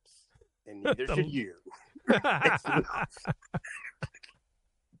outgroups, and neither should you.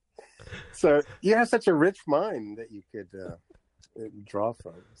 So you have such a rich mind that you could draw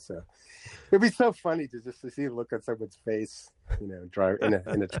from. So it'd be so funny to see the look on someone's face, drive in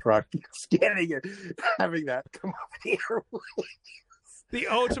a truck, scanning it, having that come over the airwaves. The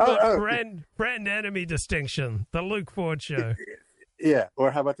ultimate friend enemy distinction, the Luke Ford Show. Yeah,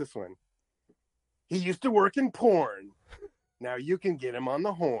 or how about this one? He used to work in porn. Now you can get him on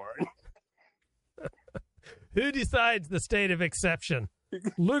the horn. Who decides the state of exception?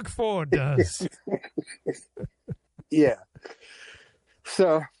 Luke Ford does. Yeah.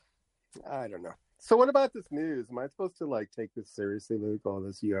 So, I don't know. So what about this news? Am I supposed to take this seriously, Luke? All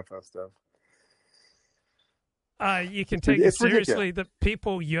this UFO stuff? You can take it seriously that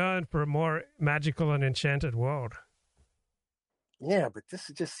people yearn for a more magical and enchanted world. Yeah, but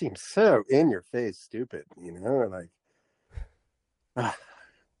this just seems so in your face stupid,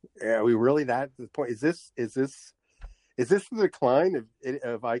 are we really that at the point? Is this the decline of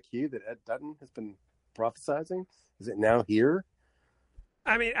IQ that Ed Dutton has been prophesizing? Is it now here?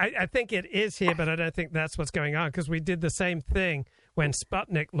 I mean, I think it is here, but I don't think that's what's going on, because we did the same thing when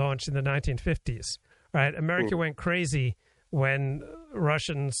Sputnik launched in the 1950s, right? America went crazy when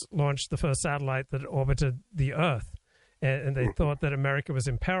Russians launched the first satellite that orbited the Earth, and they thought that America was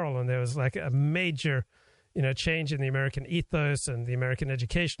in peril, and there was like a major, change in the American ethos and the American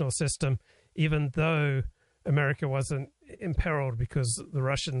educational system, even though America wasn't imperiled because the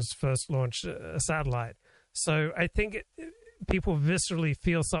Russians first launched a satellite. So I think people viscerally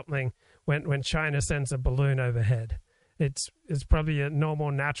feel something when China sends a balloon overhead. It's probably a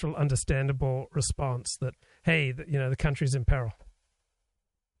normal, natural, understandable response that, hey, the country's in peril.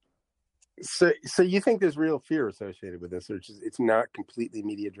 So you think there's real fear associated with this, or it's not completely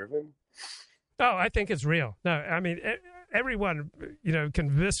media driven? Oh, I think it's real. No, I mean, everyone, can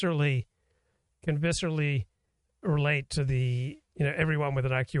viscerally relate to the, everyone with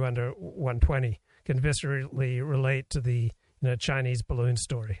an IQ under 120 can viscerally relate to the, Chinese balloon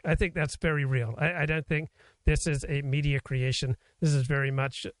story. I think that's very real. I don't think this is a media creation. This is very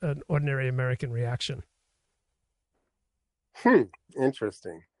much an ordinary American reaction.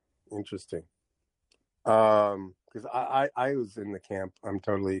 Interesting. Because I was in the camp. I'm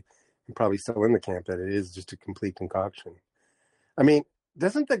probably still in the camp that it is just a complete concoction. I mean,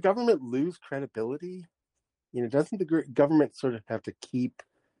 doesn't the government lose credibility? Doesn't the government sort of have to keep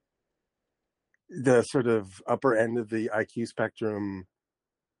the sort of upper end of the IQ spectrum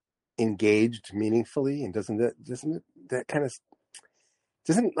engaged meaningfully? And doesn't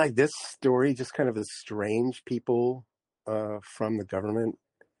like this story just kind of estrange people from the government?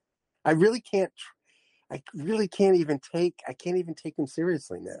 I can't even take them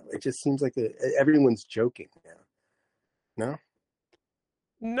seriously now. It just seems like everyone's joking now. No?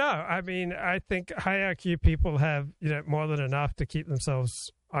 No, I mean, I think high IQ people have, more than enough to keep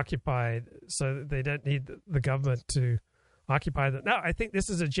themselves occupied, so they don't need the government to occupy them. No, I think this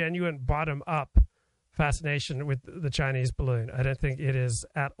is a genuine bottom-up fascination with the Chinese balloon. I don't think it is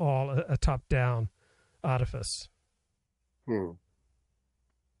at all a top-down artifice.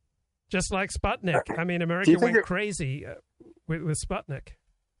 Just like Sputnik. I mean, America went crazy with Sputnik.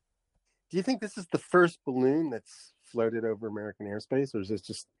 Do you think this is the first balloon that's floated over American airspace, or is this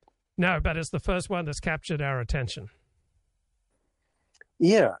just... No, but it's the first one that's captured our attention.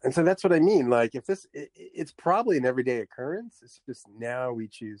 Yeah, and so that's what I mean. Like, if it's probably an everyday occurrence. It's just now we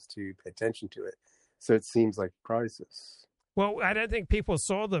choose to pay attention to it. So it seems like a crisis. Well, I don't think people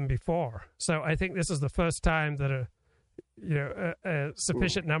saw them before. So I think this is the first time that a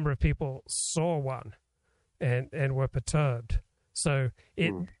sufficient number of people saw one and were perturbed. So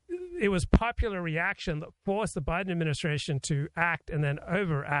it was popular reaction that forced the Biden administration to act and then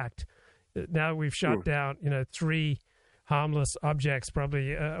overact. Now we've shot down, 3 harmless objects,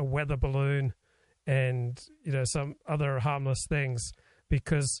 probably a weather balloon and, some other harmless things,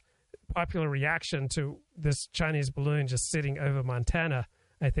 because popular reaction to this Chinese balloon just sitting over Montana,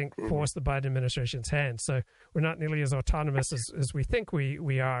 I think, forced the Biden administration's hand. So we're not nearly as autonomous as we think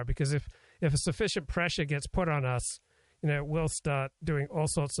we are, because if a sufficient pressure gets put on us, we'll start doing all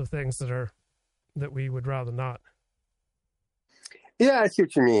sorts of things that we would rather not. Yeah, I see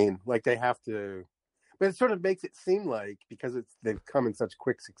what you mean. Like they have to, but it sort of makes it seem like, because they've come in such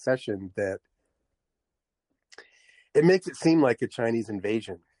quick succession, that it makes it seem like a Chinese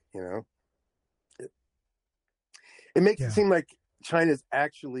invasion. It makes it seem like China's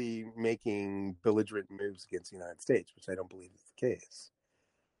actually making belligerent moves against the United States, which I don't believe is the case.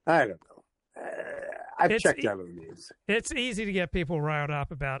 I don't know. I've checked out of the news. It's easy to get people riled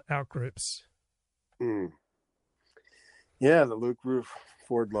up about outgroups. Yeah, the Luke Roof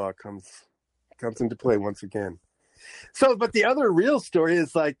Ford law comes into play once again. So, but the other real story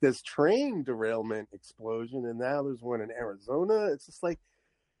is like this train derailment explosion, and now there's one in Arizona. It's just like,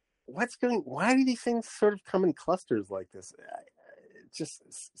 why do these things sort of come in clusters like this? It's just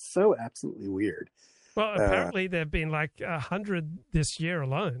so absolutely weird. Well, apparently there have been like 100 this year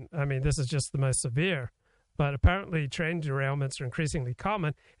alone. I mean, this is just the most severe. But apparently train derailments are increasingly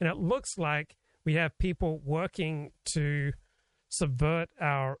common. And it looks like we have people working to subvert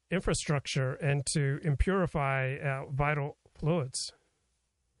our infrastructure and to impurify our vital fluids.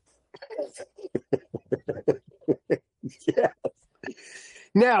 Yes.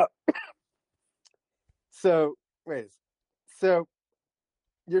 Now, so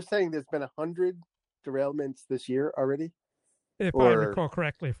you're saying there's been 100 derailments this year already? If I recall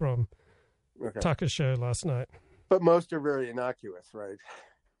correctly from Tucker's show last night. But most are very innocuous, right?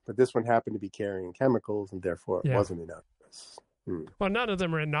 But this one happened to be carrying chemicals, and therefore it wasn't innocuous. Well, none of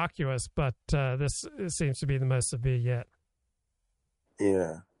them are innocuous, but this seems to be the most severe yet.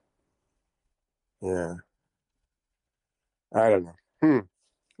 Yeah. I don't know.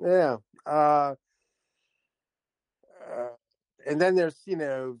 Yeah. And then there's,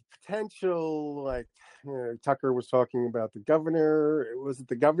 potential, like, Tucker was talking about the governor. Was it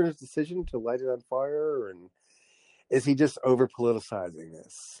the governor's decision to light it on fire? And is he just over politicizing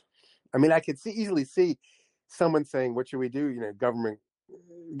this? I mean, I could easily see someone saying, what should we do?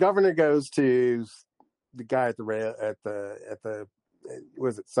 Governor goes to the guy at the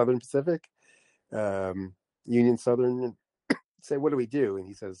was it Southern Pacific, Union Southern, say, what do we do? And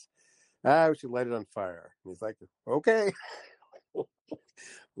he says, We should light it on fire. And he's like, okay,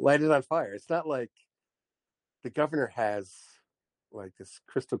 light it on fire. It's not like the governor has like this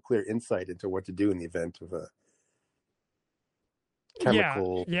crystal clear insight into what to do in the event of a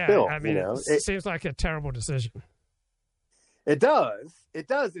chemical spill. I mean, it seems like a terrible decision. It does.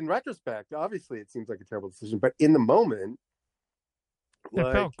 In retrospect, obviously, it seems like a terrible decision. But in the moment,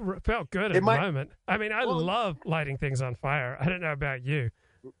 it felt good in the moment. I mean, I love lighting things on fire. I don't know about you.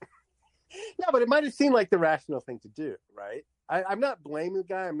 No, but it might have seemed like the rational thing to do, right? I'm not blaming the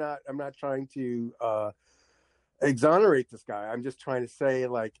guy. I'm not trying to exonerate this guy. I'm just trying to say,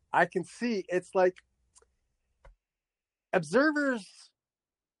 like, I can see it's like observers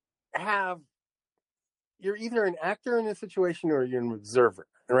you're either an actor in a situation or you're an observer,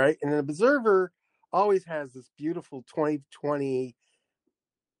 right? And an observer always has this beautiful 20/20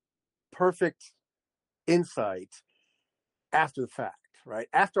 perfect insight after the fact, right?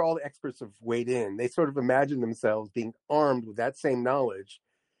 After all the experts have weighed in, they sort of imagine themselves being armed with that same knowledge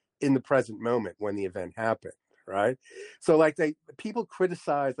in the present moment when the event happened, right? So like people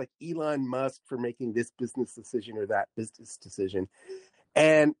criticize like Elon Musk for making this business decision or that business decision.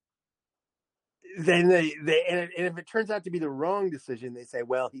 And then and if it turns out to be the wrong decision, they say,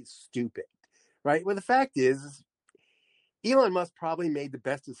 well, he's stupid, right? Well, the fact is, Elon Musk probably made the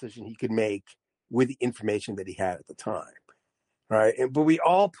best decision he could make with the information that he had at the time, right? But we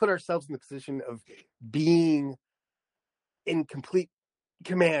all put ourselves in the position of being in complete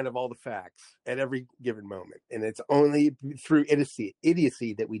command of all the facts at every given moment. And it's only through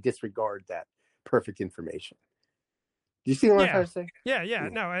idiocy that we disregard that perfect information. Do you see what I'm trying to say? Yeah.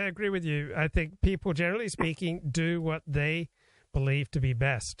 No, I agree with you. I think people, generally speaking, do what they believe to be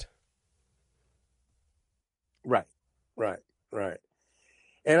best. Right.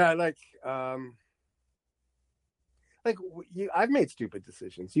 And I I've made stupid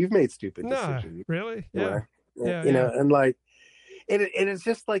decisions. You've made stupid decisions. Really? Yeah. You know, and like, and it's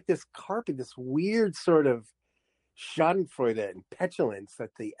just like this this weird sort of schadenfreude and petulance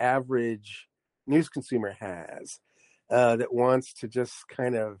that the average news consumer has. That wants to just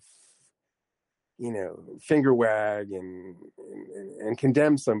kind of, you know, finger wag and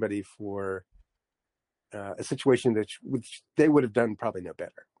condemn somebody for a situation which they would have done probably no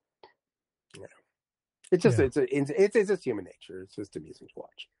better. You know, it's just it's just human nature. It's just amusing to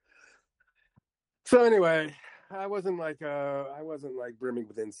watch. So anyway, I wasn't like brimming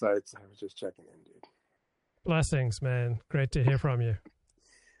with insights. I was just checking in, dude. Blessings, man. Great to hear from you.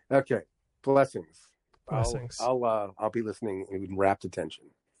 Okay, blessings. Blessings. I'll be listening in rapt attention.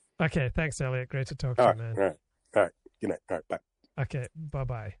 Okay, thanks, Elliot. Great to talk to you, man. All right. Good night. All right, bye. Okay,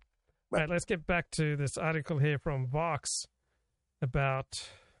 bye-bye. All right, let's get back to this article here from Vox about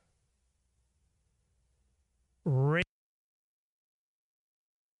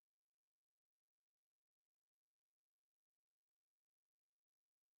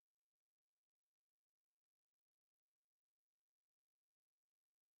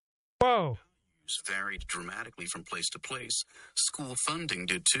Whoa. Varied dramatically from place to place. School funding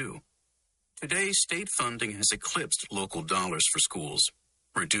did too. Today, state funding has eclipsed local dollars for schools,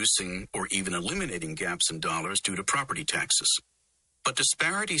 reducing or even eliminating gaps in dollars due to property taxes. But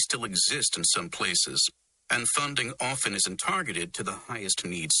disparities still exist in some places, and funding often isn't targeted to the highest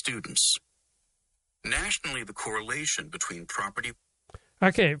need students. Nationally, the correlation between property...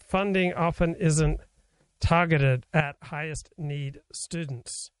 Okay, funding often isn't targeted at highest need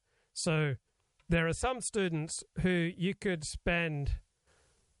students. So there are some students who you could spend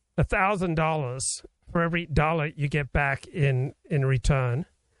 $1,000 for every dollar you get back in return.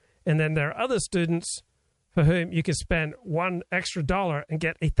 And then there are other students for whom you could spend $1 extra and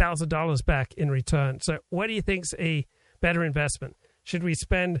get $1,000 back in return. So what do you think's a better investment? Should we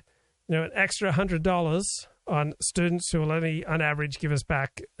spend, an extra $100 on students who will only on average give us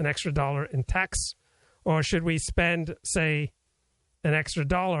back an extra $1 in tax? Or should we spend, say, an extra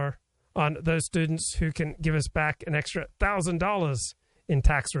 $1 on those students who can give us back an extra $1,000 in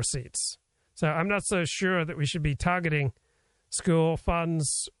tax receipts? So I'm not so sure that we should be targeting school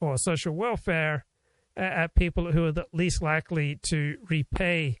funds or social welfare at people who are the least likely to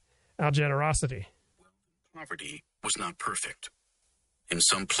repay our generosity. Poverty was not perfect. In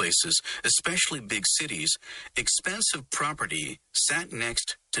some places, especially big cities, expensive property sat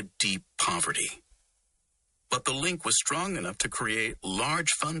next to deep poverty. But the link was strong enough to create large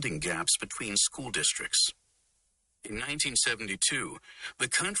funding gaps between school districts. In 1972, the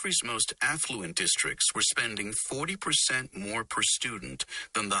country's most affluent districts were spending 40% more per student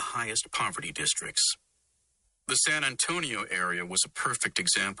than the highest poverty districts. The San Antonio area was a perfect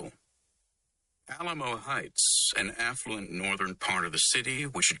example. Alamo Heights, an affluent northern part of the city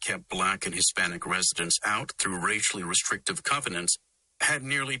which had kept Black and Hispanic residents out through racially restrictive covenants, had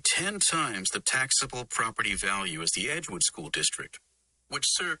nearly 10 times the taxable property value as the Edgewood School District, which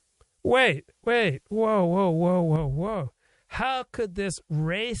served... Wait, whoa. How could this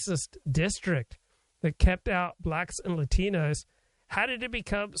racist district that kept out blacks and Latinos, how did it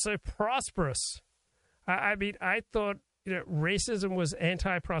become so prosperous? I mean, I thought, racism was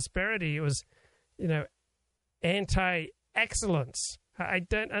anti-prosperity. It was, anti-excellence. I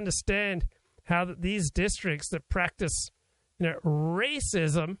don't understand how these districts that practice,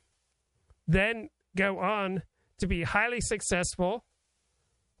 racism then go on to be highly successful,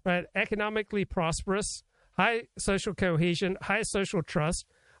 right, economically prosperous, high social cohesion, high social trust.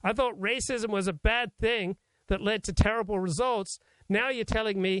 I thought racism was a bad thing that led to terrible results. Now you're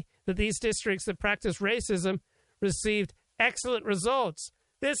telling me that these districts that practice racism received excellent results.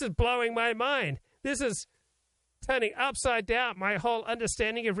 This is blowing my mind. This is turning upside down my whole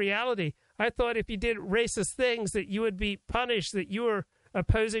understanding of reality. I thought if you did racist things that you would be punished, that you were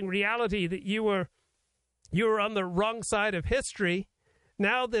opposing reality, that you were on the wrong side of history.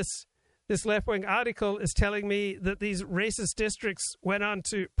 Now this left-wing article is telling me that these racist districts went on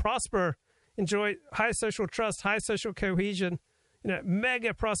to prosper, enjoy high social trust, high social cohesion,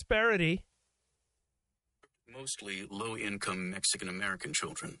 mega prosperity. Mostly low-income Mexican-American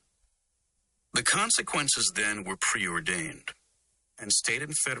children. The consequences then were preordained, and state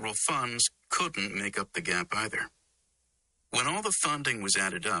and federal funds couldn't make up the gap either. When all the funding was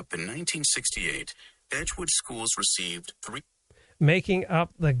added up in 1968, Edgewood schools received making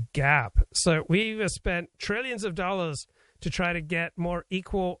up the gap. So we've spent trillions of dollars to try to get more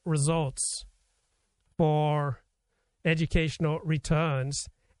equal results for educational returns,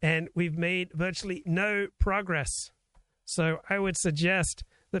 and we've made virtually no progress. So I would suggest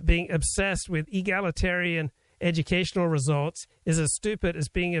that being obsessed with egalitarian educational results is as stupid as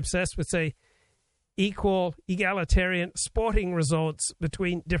being obsessed with, say, equal egalitarian sporting results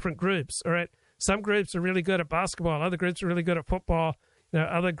between different groups. All right, some groups are really good at basketball, other groups are really good at football,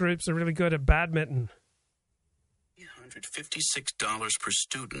 other groups are really good at badminton. $356 per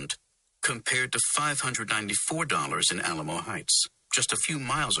student compared to $594 in Alamo Heights, just a few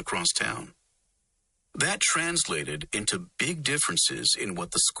miles across town. That translated into big differences in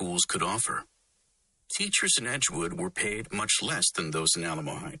what the schools could offer. Teachers in Edgewood were paid much less than those in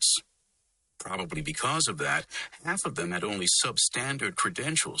Alamo Heights. Probably because of that, half of them had only substandard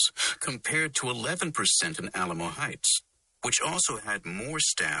credentials, compared to 11% in Alamo Heights, which also had more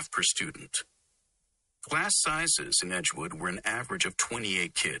staff per student. Class sizes in Edgewood were an average of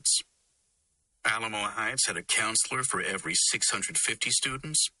 28 kids. Alamo Heights had a counselor for every 650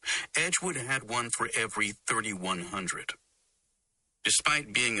 students. Edgewood had one for every 3,100.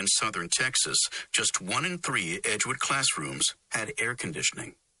 Despite being in southern Texas, just 1 in 3 Edgewood classrooms had air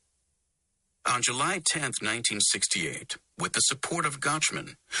conditioning. On July 10, 1968, with the support of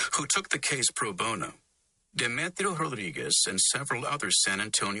Gotchman, who took the case pro bono, Demetrio Rodriguez and several other San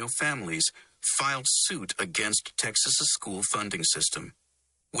Antonio families filed suit against Texas's school funding system,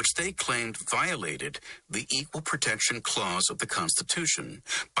 which they claimed violated the Equal Protection Clause of the Constitution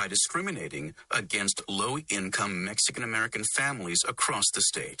by discriminating against low-income Mexican-American families across the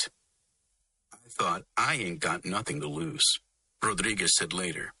state. I thought, I ain't got nothing to lose, Rodriguez said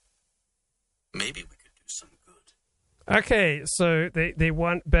later. Maybe we could do some good. Okay, so they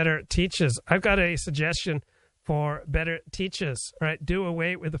want better teachers. I've got a suggestion for better teachers, right? Do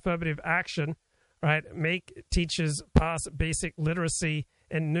away with affirmative action, right? Make teachers pass basic literacy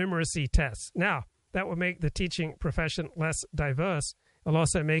and numeracy tests. Now, that will make the teaching profession less diverse. It'll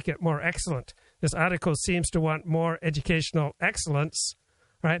also make it more excellent. This article seems to want more educational excellence,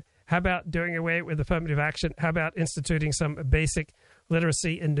 right? How about doing away with affirmative action? How about instituting some basic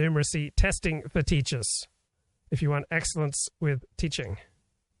literacy and numeracy testing for teachers if you want excellence with teaching?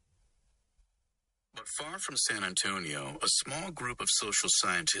 But far from San Antonio, a small group of social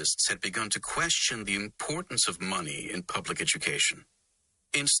scientists had begun to question the importance of money in public education.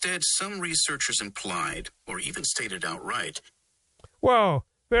 Instead, some researchers implied, or even stated outright, "Whoa,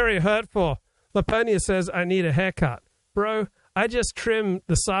 very hurtful. Laponia says I need a haircut. Bro, I just trimmed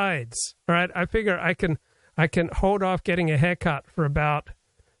the sides. All right, I figure I can hold off getting a haircut for about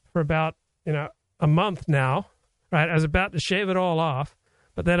a month now. Right, I was about to shave it all off,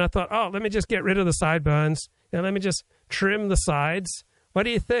 but then I thought, oh, let me just get rid of the sideburns. Let me just trim the sides. What do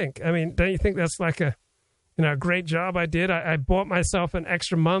you think? I mean, don't you think that's like a great job I did? I bought myself an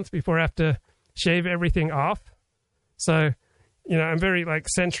extra month before I have to shave everything off. So, I'm very like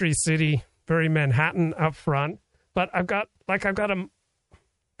Century City, very Manhattan up front, but I've got a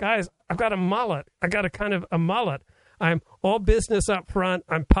guys, I've got a mullet. I got a mullet. I'm all business up front.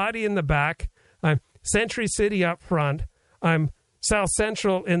 I'm party in the back. I'm Century City up front. I'm South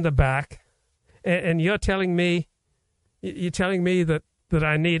Central in the back. And you're telling me that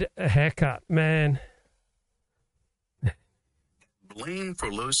I need a haircut, man. Blame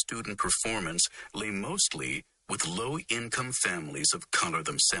for low student performance lay mostly with low-income families of color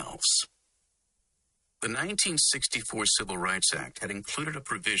themselves. The 1964 Civil Rights Act had included a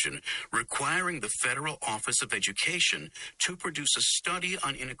provision requiring the Federal Office of Education to produce a study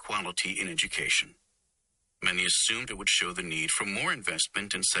on inequality in education. Many assumed it would show the need for more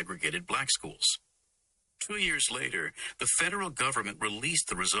investment in segregated black schools. 2 years later, the federal government released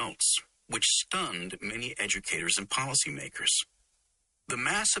the results, which stunned many educators and policymakers. The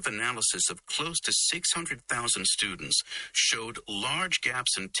massive analysis of close to 600,000 students showed large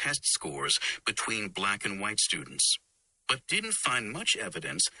gaps in test scores between black and white students, but didn't find much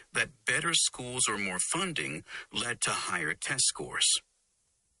evidence that better schools or more funding led to higher test scores.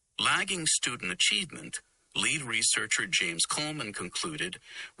 Lagging student achievement, lead researcher James Coleman concluded,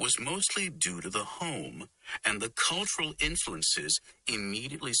 was mostly due to the home and the cultural influences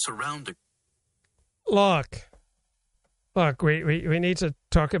immediately surrounding. Look, we need to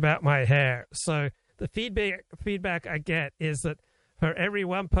talk about my hair. So the feedback I get is that for every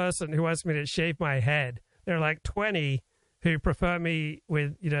one person who wants me to shave my head, there are like 20 who prefer me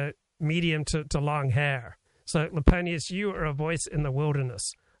with, medium to long hair. So, Laponius, you are a voice in the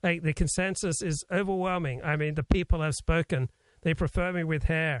wilderness. Like, the consensus is overwhelming. I mean, the people have spoken. They prefer me with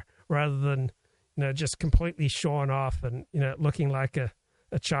hair rather than, just completely shorn off and, looking like a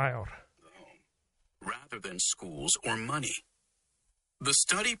child. Rather than schools or money. The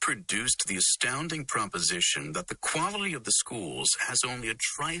study produced the astounding proposition that the quality of the schools has only a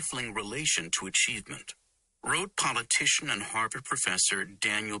trifling relation to achievement, wrote politician and Harvard professor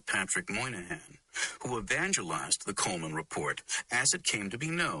Daniel Patrick Moynihan, who evangelized the Coleman Report as it came to be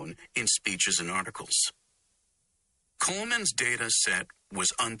known in speeches and articles. Coleman's data set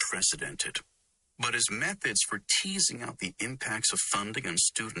was unprecedented, but his methods for teasing out the impacts of funding on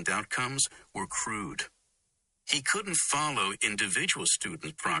student outcomes were crude. He couldn't follow individual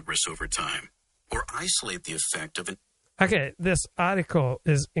student progress over time or isolate the effect of an... Okay, this article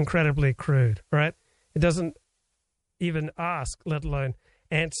is incredibly crude, right? It doesn't even ask, let alone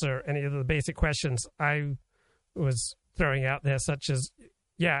answer any of the basic questions I was throwing out there, such as,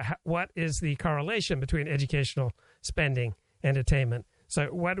 what is the correlation between educational spending and attainment? So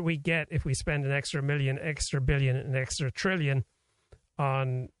what do we get if we spend an extra million, extra billion, an extra trillion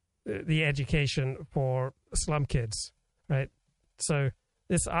on the education for slum kids, right? So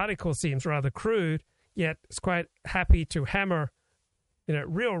this article seems rather crude, yet it's quite happy to hammer,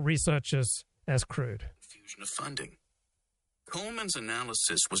 real researchers as crude. Fusion of funding. Coleman's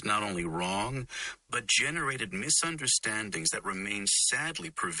analysis was not only wrong, but generated misunderstandings that remain sadly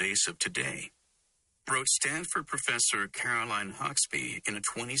pervasive today, wrote Stanford professor Caroline Hawksby in a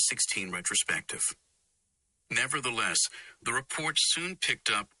 2016 retrospective. Nevertheless, the report soon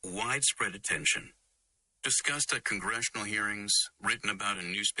picked up widespread attention, discussed at congressional hearings, written about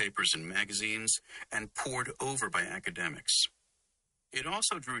in newspapers and magazines, and pored over by academics. It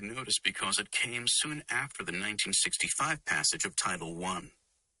also drew notice because it came soon after the 1965 passage of Title I,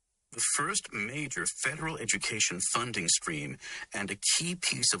 the first major federal education funding stream and a key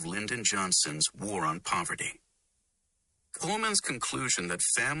piece of Lyndon Johnson's War on Poverty. Coleman's conclusion that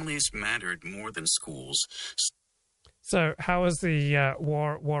families mattered more than schools. So how has the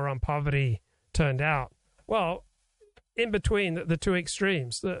war on poverty turned out? Well, in between the two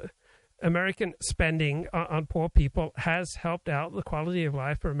extremes, the American spending on poor people has helped out the quality of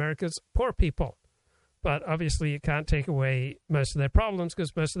life for America's poor people. But obviously, you can't take away most of their problems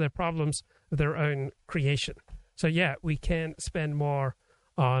because most of their problems are their own creation. So, we can spend more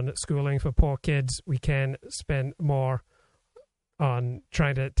on schooling for poor kids. We can spend more on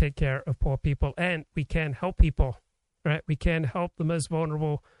trying to take care of poor people. And we can help people, right? We can help the most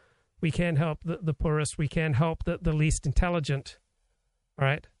vulnerable. We can help the poorest. We can help the least intelligent, all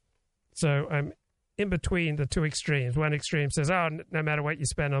right? So I'm in between the two extremes. One extreme says, no matter what you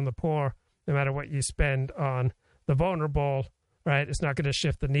spend on the poor, no matter what you spend on the vulnerable, right, it's not going to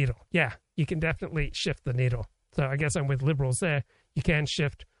shift the needle. Yeah, you can definitely shift the needle. So I guess I'm with liberals there. You can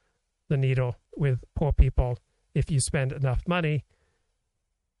shift the needle with poor people if you spend enough money.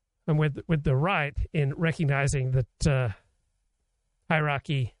 I'm with the right in recognizing that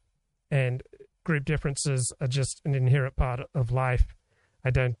hierarchy and group differences are just an inherent part of life. I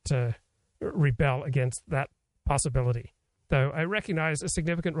don't rebel against that possibility. though I recognize a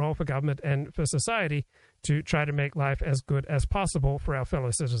significant role for government and for society to try to make life as good as possible for our fellow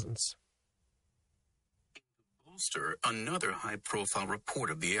citizens. Bolster another high-profile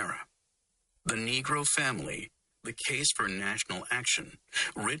report of the era, The Negro Family, The Case for National Action,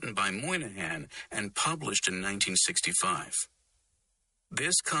 written by Moynihan and published in 1965.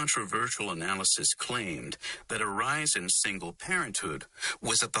 This controversial analysis claimed that a rise in single parenthood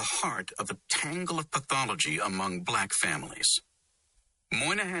was at the heart of a tangle of pathology among black families.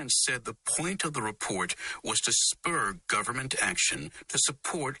 Moynihan said the point of the report was to spur government action to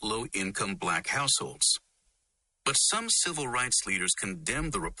support low-income black households. But some civil rights leaders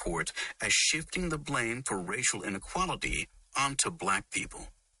condemned the report as shifting the blame for racial inequality onto black people.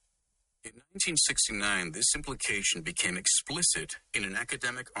 In 1969, this implication became explicit in an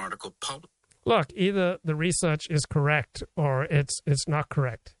academic article published. Look, either the research is correct or it's not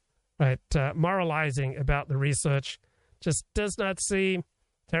correct, right? Moralizing about the research just does not seem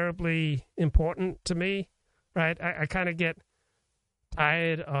terribly important to me, right? I kind of get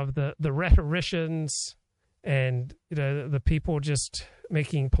tired of the rhetoricians and the people just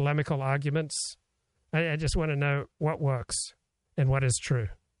making polemical arguments. I just want to know what works and what is true.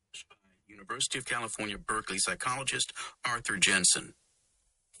 University of California, Berkeley psychologist Arthur Jensen.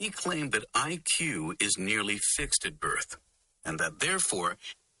 He claimed that IQ is nearly fixed at birth, and that therefore...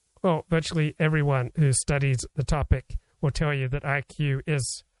 Well, virtually everyone who studies the topic will tell you that IQ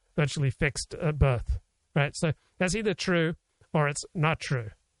is virtually fixed at birth, right? So that's either true or it's not true.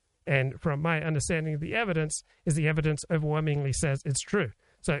 And from my understanding of the evidence, the evidence overwhelmingly says it's true.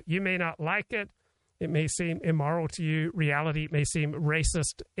 So you may not like it. It may seem immoral to you. Reality may seem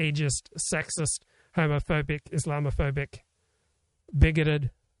racist, ageist, sexist, homophobic, Islamophobic, bigoted,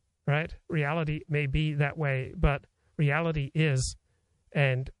 right? Reality may be that way, but reality is,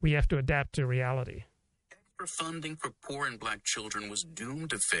 and we have to adapt to reality. Extra funding for poor and black children was doomed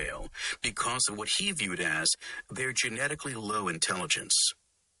to fail because of what he viewed as their genetically low intelligence.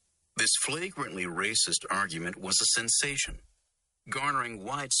 This flagrantly racist argument was a sensation, garnering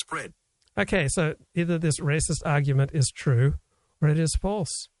widespread. Okay, so either this racist argument is true or it is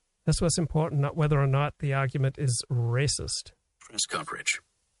false. That's what's important, not whether or not the argument is racist. Press coverage.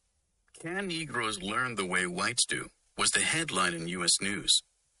 Can Negroes learn the way whites do? Was the headline in U.S. News.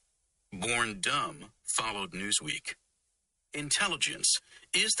 Born Dumb followed Newsweek. Intelligence.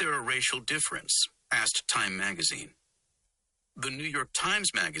 Is there a racial difference? Asked Time magazine. The New York Times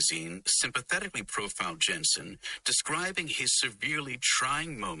Magazine sympathetically profiled Jensen, describing his severely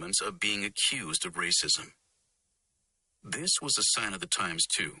trying moments of being accused of racism. This was a sign of the times,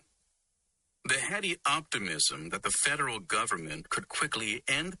 too. The heady optimism that the federal government could quickly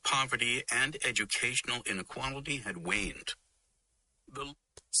end poverty and educational inequality had waned.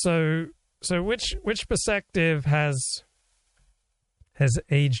 So which perspective has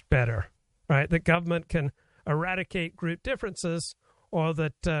aged better, right? The government can eradicate group differences, or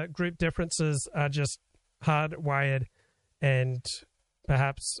that group differences are just hardwired and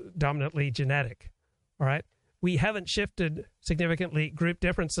perhaps dominantly genetic. All right, we haven't shifted significantly group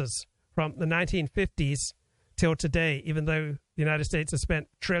differences from the 1950s till today, even though the United States has spent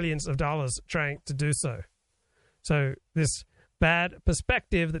trillions of dollars trying to do so. So this bad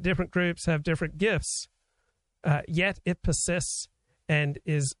perspective that different groups have different gifts, yet it persists and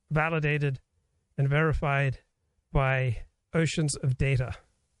is validated and verified by oceans of data,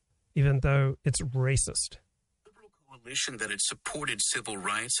 even though it's racist. The liberal coalition that had supported civil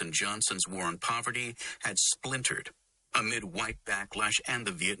rights and Johnson's war on poverty had splintered amid white backlash and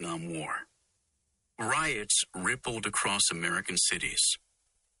the Vietnam War. Riots rippled across American cities.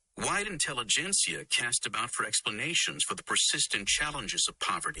 White intelligentsia cast about for explanations for the persistent challenges of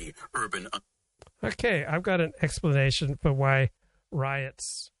poverty, urban... Okay, I've got an explanation for why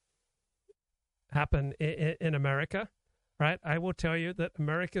riots happen in America, right? I will tell you that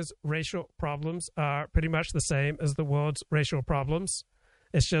America's racial problems are pretty much the same as the world's racial problems.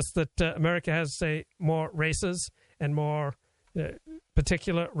 It's just that America has, say, more races and more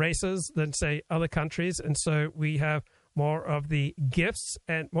particular races than, say, other countries. And so we have more of the gifts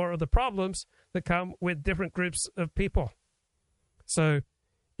and more of the problems that come with different groups of people. So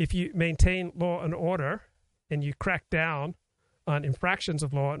if you maintain law and order and you crack down on infractions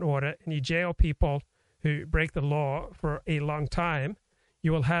of law and order and you jail people who break the law for a long time,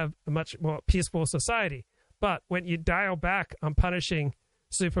 you will have a much more peaceful society. But when you dial back on punishing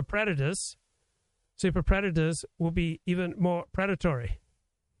super predators will be even more predatory,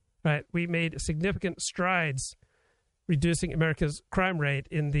 right? We made significant strides reducing America's crime rate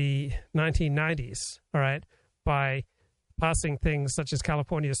in the 1990s, all right, by passing things such as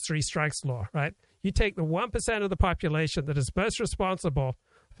California's 3 strikes law, right? You take the 1% of the population that is most responsible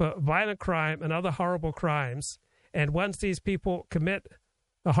for violent crime and other horrible crimes, and once these people commit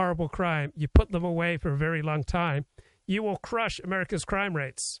a horrible crime, you put them away for a very long time, you will crush America's crime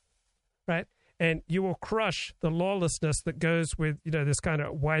rates, right? And you will crush the lawlessness that goes with, this kind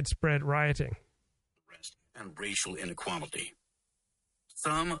of widespread rioting. And racial inequality.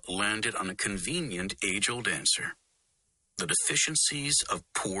 Some landed on a convenient age-old answer: the deficiencies of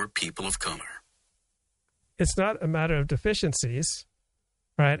poor people of color. It's not a matter of deficiencies,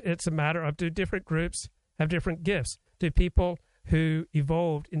 right? It's a matter of, do different groups have different gifts? Do people who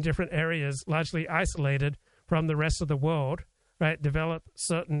evolved in different areas, largely isolated from the rest of the world, right, develop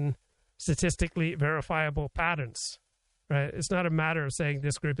certain statistically verifiable patterns, right? It's not a matter of saying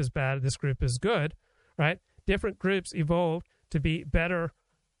this group is bad, this group is good, right? Different groups evolved to be better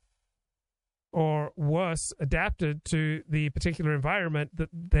or worse adapted to the particular environment that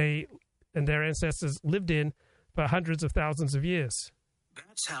they and their ancestors lived in for hundreds of thousands of years.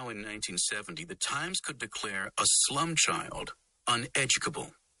 That's how in 1970 the Times could declare a slum child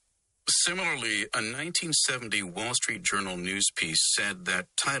uneducable. Similarly, a 1970 Wall Street Journal news piece said that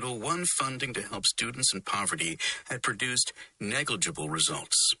Title I funding to help students in poverty had produced negligible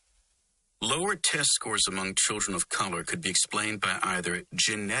results. Lower test scores among children of color could be explained by either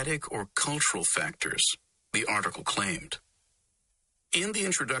genetic or cultural factors, the article claimed. In the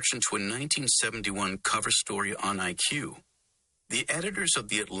introduction to a 1971 cover story on IQ, the editors of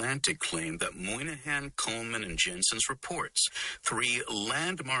The Atlantic claimed that Moynihan, Coleman, and Jensen's reports, 3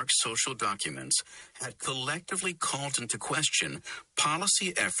 landmark social documents, had collectively called into question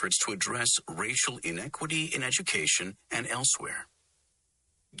policy efforts to address racial inequity in education and elsewhere.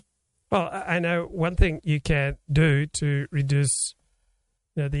 Well, I know one thing you can do to reduce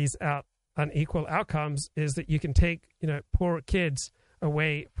these unequal outcomes is that you can take poor kids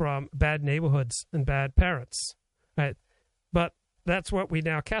away from bad neighborhoods and bad parents, right? But that's what we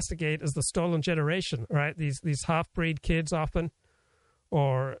now castigate as the stolen generation, right? These half-breed kids often,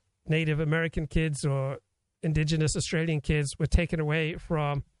 or Native American kids or indigenous Australian kids were taken away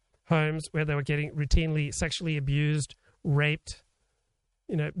from homes where they were getting routinely sexually abused, raped,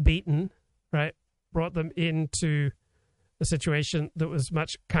 beaten, right? Brought them into a situation that was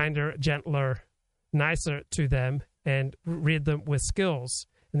much kinder, gentler, nicer to them, and reared them with skills.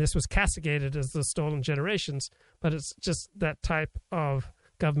 And this was castigated as the stolen generations, but it's just that type of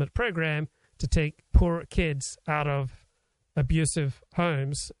government program to take poor kids out of abusive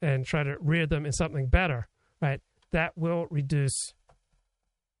homes and try to rear them in something better, right? That will reduce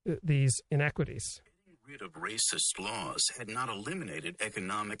these inequities. Getting rid of racist laws had not eliminated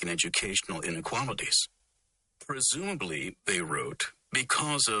economic and educational inequalities. Presumably, they wrote,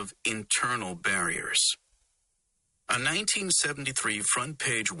 because of internal barriers. A 1973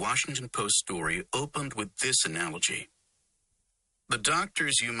 front-page Washington Post story opened with this analogy. The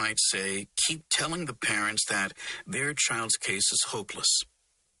doctors, you might say, keep telling the parents that their child's case is hopeless,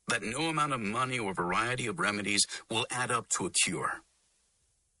 that no amount of money or variety of remedies will add up to a cure.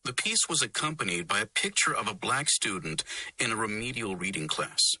 The piece was accompanied by a picture of a black student in a remedial reading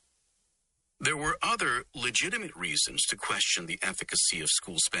class. There were other legitimate reasons to question the efficacy of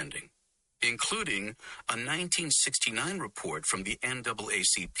school spending, including a 1969 report from the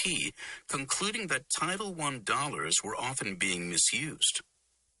NAACP concluding that Title I dollars were often being misused.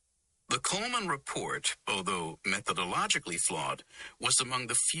 The Coleman report, although methodologically flawed, was among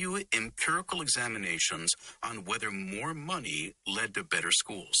the few empirical examinations on whether more money led to better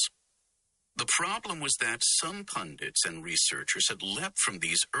schools. The problem was that some pundits and researchers had leapt from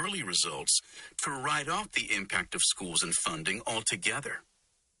these early results to write off the impact of schools and funding altogether.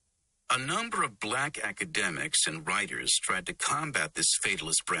 A number of black academics and writers tried to combat this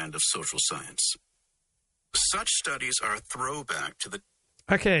fatalist brand of social science. Such studies are a throwback to the...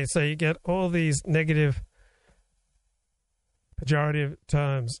 Okay, so you get all these negative, pejorative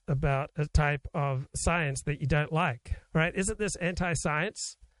terms about a type of science that you don't like, right? Isn't this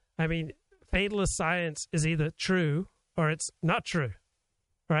anti-science? I mean, fatalist science is either true or it's not true,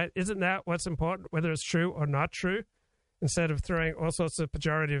 right? Isn't that what's important, whether it's true or not true? Instead of throwing all sorts of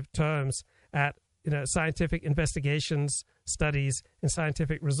pejorative terms at scientific investigations, studies, and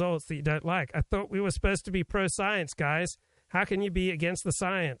scientific results that you don't like. I thought we were supposed to be pro-science, guys. How can you be against the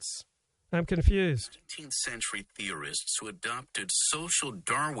science? I'm confused. 19th century theorists who adopted social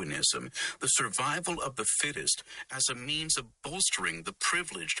Darwinism, the survival of the fittest, as a means of bolstering the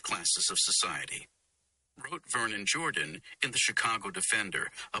privileged classes of society, wrote Vernon Jordan in the Chicago Defender,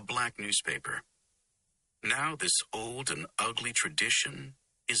 a black newspaper. Now this old and ugly tradition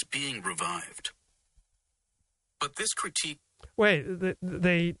is being revived. But this critique... Wait,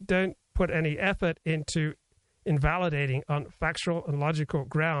 they don't put any effort into invalidating on factual and logical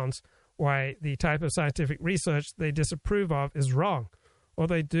grounds why the type of scientific research they disapprove of is wrong. All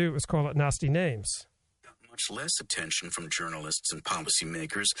they do is call it nasty names. Much less attention from journalists and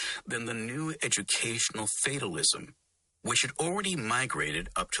policymakers than the new educational fatalism, which had already migrated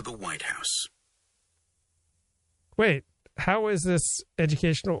up to the White House. Wait, how is this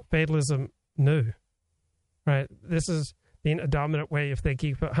educational fatalism new? Right, this has been a dominant way of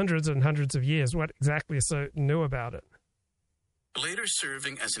thinking for hundreds and hundreds of years. What exactly is so new about it? Later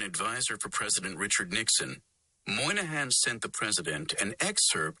serving as an advisor for President Richard Nixon, Moynihan sent the president an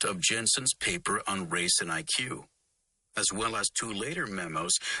excerpt of Jensen's paper on race and IQ, as well as 2 later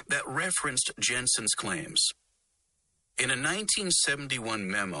memos that referenced Jensen's claims. In a 1971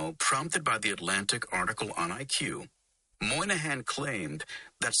 memo prompted by the Atlantic article on IQ, Moynihan claimed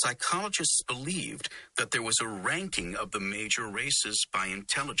that psychologists believed that there was a ranking of the major races by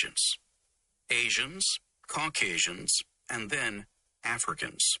intelligence: Asians, Caucasians, and then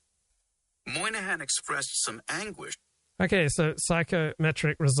Africans. Moynihan expressed some anguish. Okay, so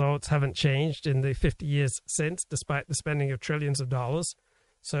psychometric results haven't changed in the 50 years since, despite the spending of trillions of dollars.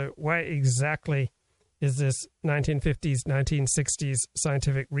 So why exactly is this 1950s, 1960s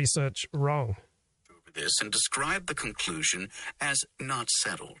scientific research wrong? Over this and described the conclusion as not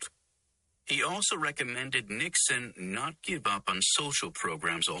settled. He also recommended Nixon not give up on social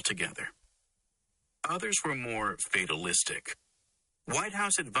programs altogether. Others were more fatalistic. White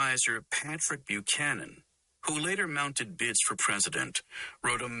House advisor Patrick Buchanan, who later mounted bids for president,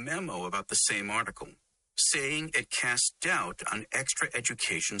 wrote a memo about the same article, saying it cast doubt on extra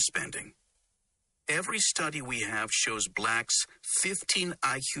education spending. Every study we have shows blacks 15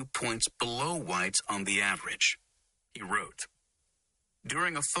 IQ points below whites on the average, he wrote.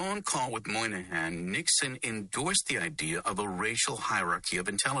 During a phone call with Moynihan, Nixon endorsed the idea of a racial hierarchy of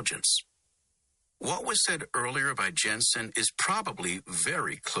intelligence. What was said earlier by Jensen is probably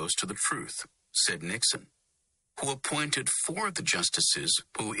very close to the truth, said Nixon, who appointed 4 of the justices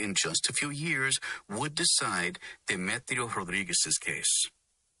who in just a few years would decide Demetrio Rodriguez's case.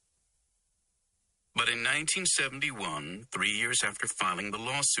 But in 1971, 3 years after filing the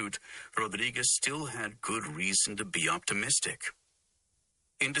lawsuit, Rodriguez still had good reason to be optimistic.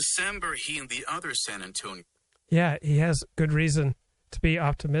 In December, he and the other San Antonio... Yeah, he has good reason to be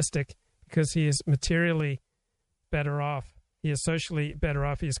optimistic because he is materially better off. He is socially better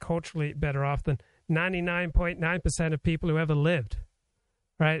off. He is culturally better off than 99.9% of people who ever lived.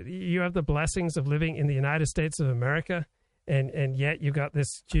 Right? You have the blessings of living in the United States of America, and yet you've got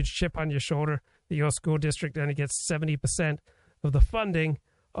this huge chip on your shoulder that your school district only gets 70% of the funding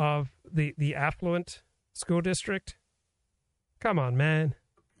of the affluent school district. Come on, man.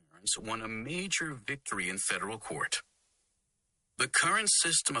 Won a major victory in federal court. The current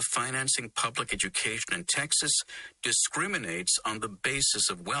system of financing public education in Texas discriminates on the basis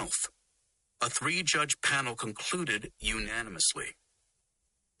of wealth. A 3-judge panel concluded unanimously.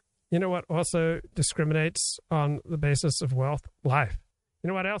 You know what also discriminates on the basis of wealth? Life. You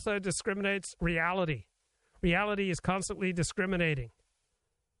know what also discriminates? Reality. Reality is constantly discriminating.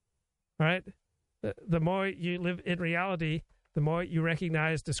 Right? The more you live in reality, the more you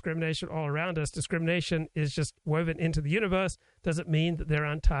recognize discrimination all around us. Discrimination is just woven into the universe. Doesn't mean that there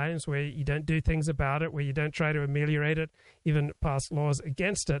aren't times where you don't do things about it, where you don't try to ameliorate it, even pass laws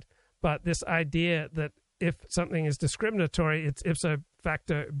against it. But this idea that if something is discriminatory, it's ipso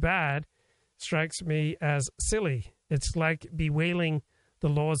facto bad, strikes me as silly. It's like bewailing the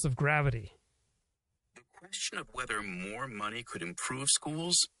laws of gravity. The question of whether more money could improve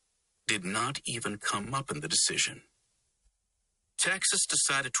schools did not even come up in the decision. Texas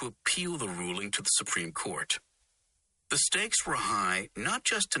decided to appeal the ruling to the Supreme Court. The stakes were high, not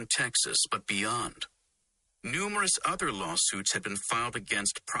just in Texas, but beyond. Numerous other lawsuits had been filed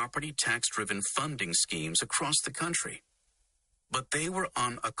against property tax-driven funding schemes across the country. But they were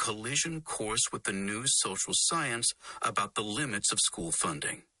on a collision course with the new social science about the limits of school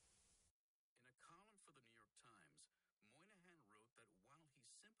funding. In a column for the New York Times, Moynihan wrote that while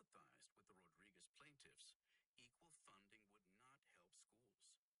he sympathized with the Rodriguez plaintiffs, equal funding would not help schools. The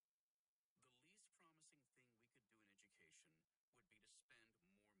least promising thing we could do in education would be to spend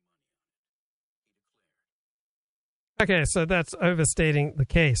more money on it, he declared. Okay, so that's overstating the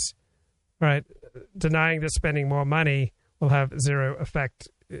case, right? Denying that spending more money will have zero effect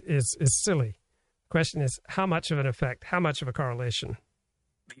is silly. The question is, how much of an effect, how much of a correlation?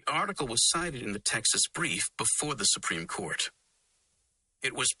 The article was cited in the Texas brief before the Supreme Court.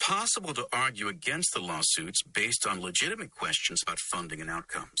 It was possible to argue against the lawsuits based on legitimate questions about funding and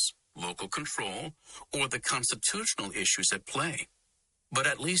outcomes. local control, or the constitutional issues at play. But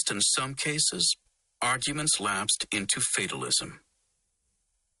at least in some cases, arguments lapsed into fatalism.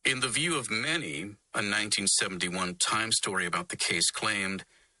 In the view of many, a 1971 Time story about the case claimed,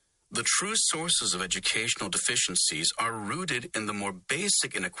 the true sources of educational deficiencies are rooted in the more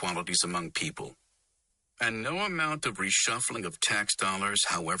basic inequalities among people. And no amount of reshuffling of tax dollars,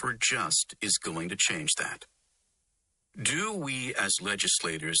 however just, is going to change that. Do we as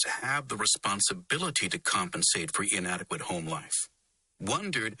legislators have the responsibility to compensate for inadequate home life?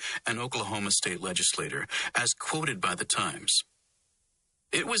 Wondered an Oklahoma state legislator, as quoted by the Times.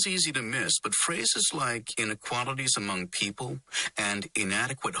 It was easy to miss, but phrases like inequalities among people and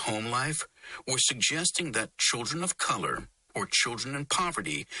inadequate home life were suggesting that children of color or children in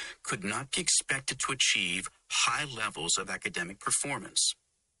poverty could not be expected to achieve high levels of academic performance.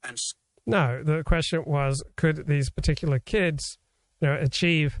 And no, the question was, could these particular kids,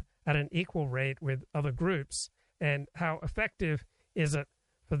 achieve at an equal rate with other groups, and how effective is it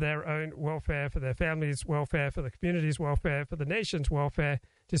for their own welfare, for their families' welfare, for the community's welfare, for the nation's welfare,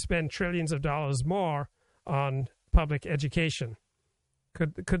 to spend trillions of dollars more on public education?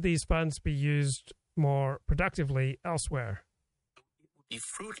 Could these funds be used more productively elsewhere? It would be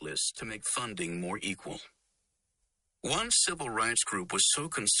fruitless to make funding more equal. One civil rights group was so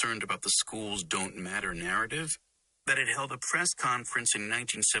concerned about the schools don't matter narrative that it held a press conference in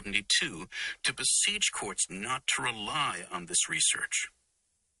 1972 to beseech courts not to rely on this research.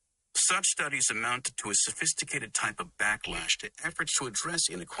 Such studies amounted to a sophisticated type of backlash to efforts to address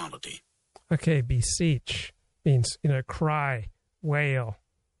inequality. Okay, beseech means, cry, wail,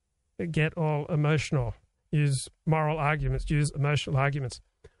 get all emotional, use moral arguments, use emotional arguments.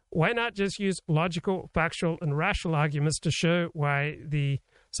 Why not just use logical, factual, and rational arguments to show why the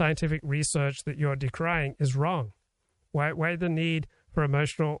scientific research that you're decrying is wrong? Why the need for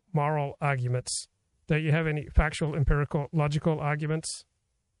emotional, moral arguments? Don't you have any factual, empirical, logical arguments?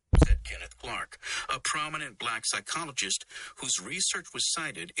 Said Kenneth Clark, a prominent black psychologist whose research was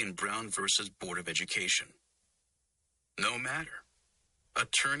cited in Brown versus Board of Education. No matter.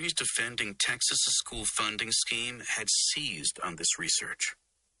 Attorneys defending Texas's school funding scheme had seized on this research.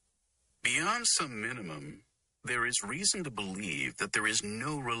 Beyond some minimum, there is reason to believe that there is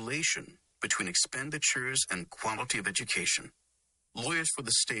no relation between expenditures and quality of education, lawyers for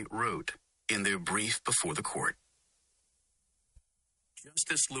the state wrote in their brief before the court.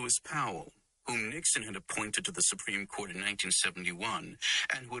 Justice Lewis Powell, whom Nixon had appointed to the Supreme Court in 1971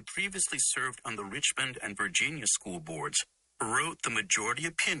 and who had previously served on the Richmond and Virginia school boards, wrote the majority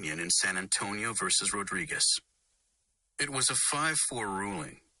opinion in San Antonio versus Rodriguez. It was a 5-4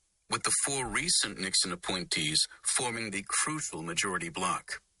 ruling, with the 4 recent Nixon appointees forming the crucial majority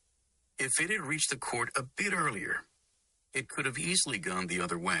bloc. If it had reached the court a bit earlier, it could have easily gone the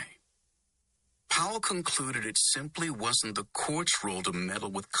other way. Powell concluded it simply wasn't the court's role to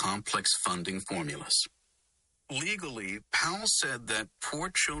meddle with complex funding formulas. Legally, Powell said that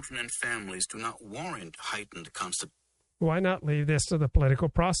poor children and families do not warrant heightened constitutional. Why not leave this to the political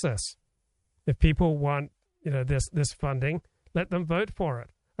process? If people want, this funding, let them vote for it.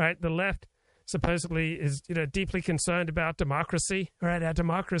 Right? The left supposedly is, deeply concerned about democracy. Right? Our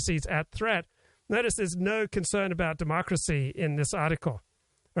democracy is at threat. Notice there's no concern about democracy in this article.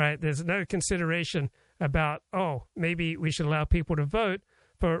 Right? There's no consideration about, maybe we should allow people to vote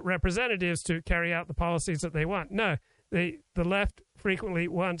for representatives to carry out the policies that they want. No, the left frequently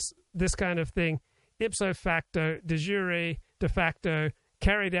wants this kind of thing ipso facto, de jure, de facto,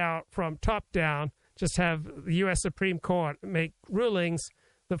 carried out from top down. Just have the U.S. Supreme Court make rulings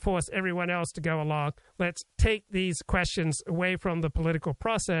that force everyone else to go along. Let's take these questions away from the political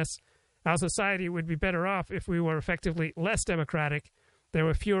process. Our society would be better off if we were effectively less democratic. There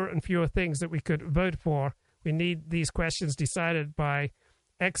were fewer and fewer things that we could vote for. We need these questions decided by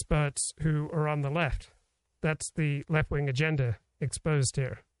experts who are on the left. That's the left-wing agenda exposed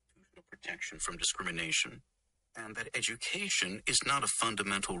here. Protection from discrimination, and that education is not a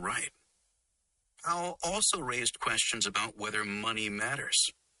fundamental right. Powell also raised questions about whether money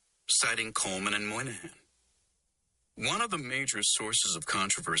matters, citing Coleman and Moynihan. One of the major sources of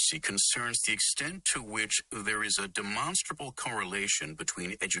controversy concerns the extent to which there is a demonstrable correlation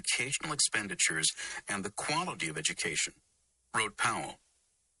between educational expenditures and the quality of education, wrote Powell.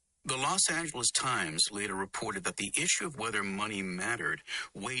 The Los Angeles Times later reported that the issue of whether money mattered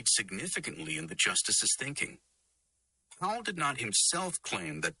weighed significantly in the justice's thinking. Powell did not himself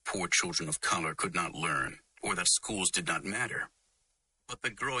claim that poor children of color could not learn or that schools did not matter. But the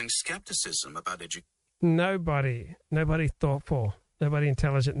growing skepticism about education. Nobody thoughtful, nobody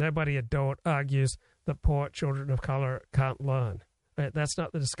intelligent, nobody adult argues that poor children of color can't learn. Right? That's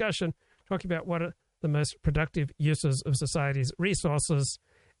not the discussion. Talking about what are the most productive uses of society's resources,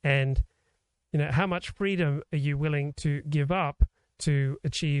 and how much freedom are you willing to give up to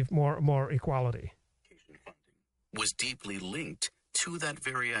achieve more and more equality? Was deeply linked to that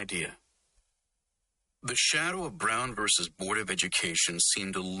very idea. The shadow of Brown versus Board of Education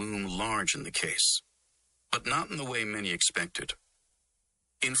seemed to loom large in the case, but not in the way many expected.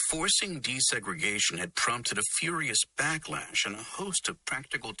 Enforcing desegregation had prompted a furious backlash and a host of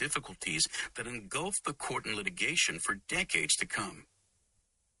practical difficulties that engulfed the court and litigation for decades to come.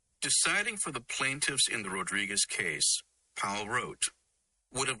 Deciding for the plaintiffs in the Rodriguez case, Powell wrote,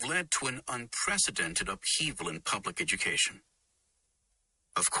 would have led to an unprecedented upheaval in public education.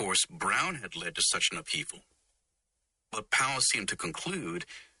 Of course, Brown had led to such an upheaval, but Powell seemed to conclude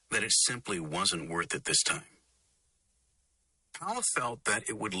that it simply wasn't worth it this time. Powell felt that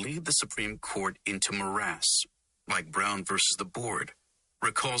it would lead the Supreme Court into morass, like Brown versus the Board,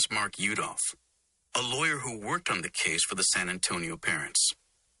 recalls Mark Yudof, a lawyer who worked on the case for the San Antonio parents.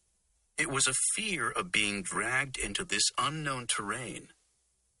 It was a fear of being dragged into this unknown terrain.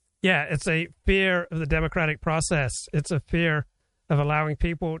 Yeah, it's a fear of the democratic process. It's a fear of allowing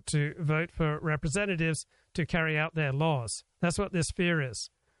people to vote for representatives to carry out their laws. That's what this fear is.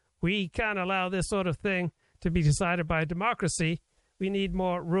 We can't allow this sort of thing to be decided by democracy. We need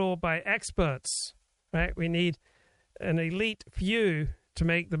more rule by experts, right? We need an elite few to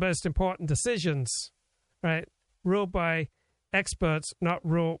make the most important decisions, right? Rule by experts, not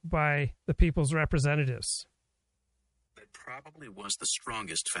rule by the people's representatives. That probably was the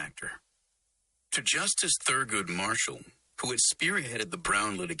strongest factor. To Justice Thurgood Marshall, who had spearheaded the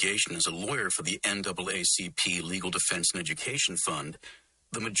Brown litigation as a lawyer for the NAACP Legal Defense and Education Fund,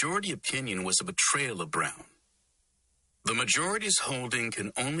 the majority opinion was a betrayal of Brown. The majority's holding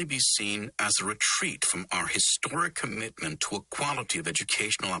can only be seen as a retreat from our historic commitment to equality of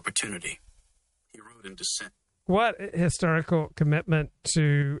educational opportunity. He wrote in dissent. What historical commitment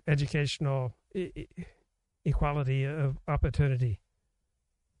to educational equality of opportunity?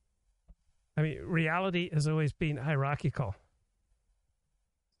 I mean, reality has always been hierarchical.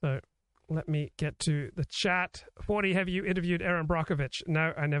 So let me get to the chat. 40, have you interviewed Erin Brockovich?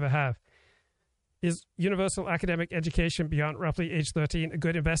 No, I never have. Is universal academic education beyond roughly age 13 a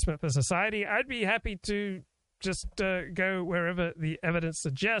good investment for society? I'd be happy to just go wherever the evidence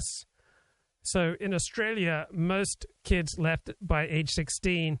suggests. So in Australia, most kids left by age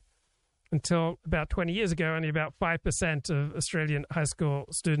 16. Until about 20 years ago, only about 5% of Australian high school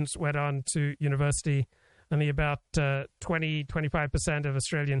students went on to university. Only about 20-25% of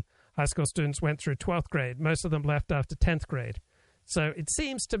Australian high school students went through 12th grade. Most of them left after 10th grade. So it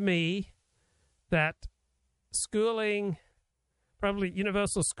seems to me that schooling, probably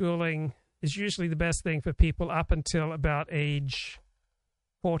universal schooling, is usually the best thing for people up until about age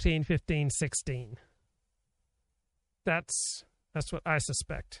 14, 15, 16. That's what I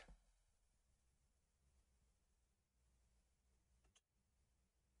suspect.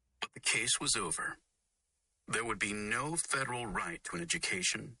 The case was over. There would be no federal right to an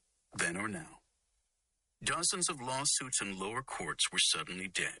education, then or now. Dozens of lawsuits in lower courts were suddenly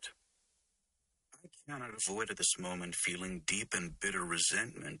dead. I cannot avoid at this moment feeling deep and bitter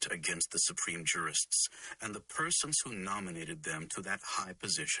resentment against the Supreme jurists and the persons who nominated them to that high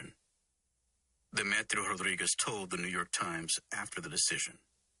position. Demetrio Rodriguez told the New York Times after the decision.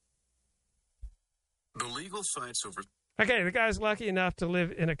 The legal fights over... Okay, the guy's lucky enough to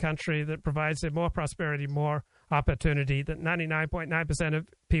live in a country that provides him more prosperity, more opportunity that 99.9% of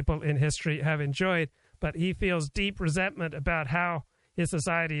people in history have enjoyed, but he feels deep resentment about how his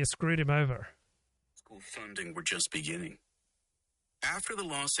society has screwed him over. School funding were just beginning. After the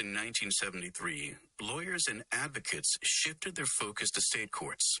loss in 1973, lawyers and advocates shifted their focus to state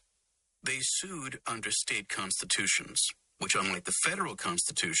courts. They sued under state constitutions, which, unlike the federal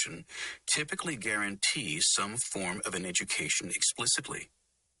constitution, typically guarantee some form of an education explicitly,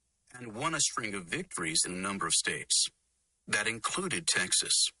 and won a string of victories in a number of states. That included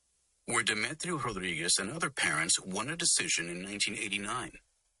Texas, where Demetrio Rodriguez and other parents won a decision in 1989,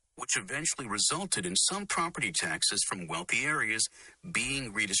 which eventually resulted in some property taxes from wealthy areas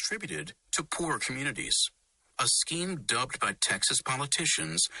being redistributed to poorer communities, a scheme dubbed by Texas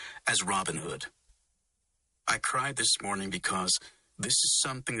politicians as Robin Hood. I cried this morning because this is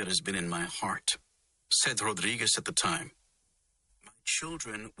something that has been in my heart, said Rodriguez at the time. My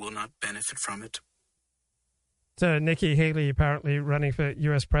children will not benefit from it. So Nikki Haley apparently running for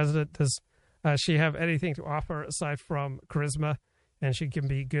U.S. president. Does she have anything to offer aside from charisma? And she can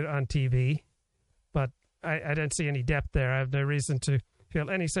be good on TV. But I don't see any depth there. I have no reason to feel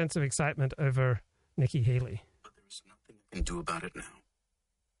any sense of excitement over Nikki Haley. But there is nothing can do about it now.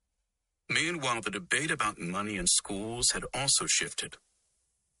 Meanwhile, the debate about money in schools had also shifted.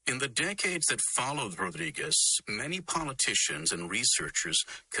 In the decades that followed Rodriguez, many politicians and researchers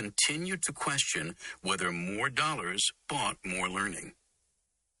continued to question whether more dollars bought more learning.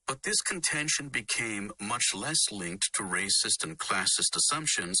 But this contention became much less linked to racist and classist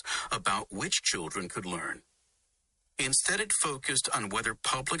assumptions about which children could learn. Instead, it focused on whether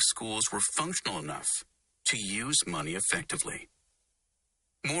public schools were functional enough to use money effectively.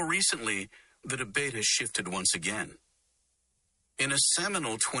 More recently, the debate has shifted once again. In a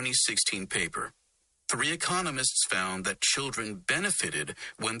seminal 2016 paper, 3 economists found that children benefited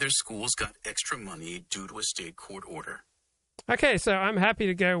when their schools got extra money due to a state court order. Okay, so I'm happy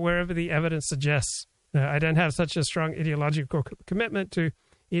to go wherever the evidence suggests. I don't have such a strong ideological commitment to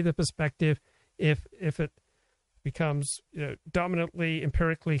either perspective. If it becomes dominantly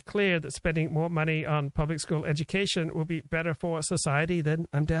empirically clear that spending more money on public school education will be better for society, then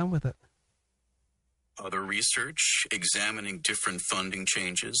I'm down with it. Other research examining different funding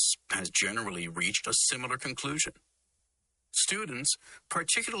changes has generally reached a similar conclusion. Students,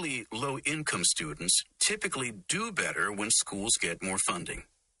 particularly low-income students, typically do better when schools get more funding.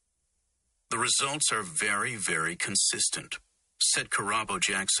 The results are very, very consistent, said Karabo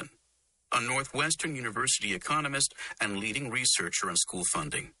Jackson, a Northwestern University economist and leading researcher on school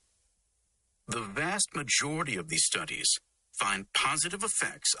funding. The vast majority of these studies find positive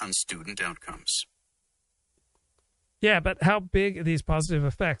effects on student outcomes. Yeah, but how big are these positive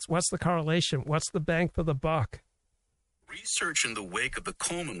effects? What's the correlation? What's the bang for the buck? Research in the wake of the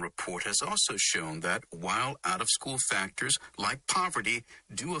Coleman Report has also shown that while out-of-school factors like poverty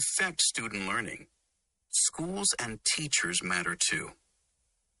do affect student learning, schools and teachers matter too.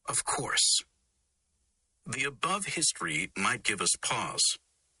 Of course. The above history might give us pause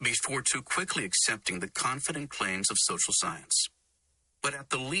before too quickly accepting the confident claims of social science. But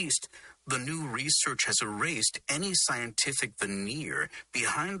at the least, the new research has erased any scientific veneer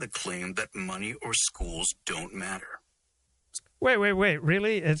behind the claim that money or schools don't matter. Wait,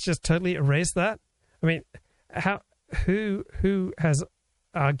 really? It's just totally erased that? I mean, who has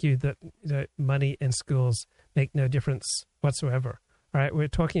argued that money and schools make no difference whatsoever? All right, we're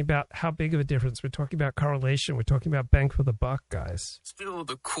talking about how big of a difference. We're talking about correlation. We're talking about bang for the buck, guys. Still,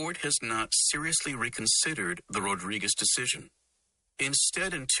 the court has not seriously reconsidered the Rodriguez decision.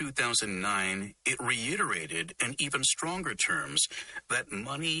 Instead, in 2009, it reiterated in even stronger terms that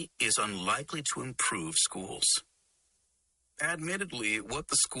money is unlikely to improve schools. Admittedly, what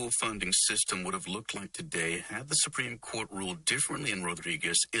the school funding system would have looked like today had the Supreme Court ruled differently in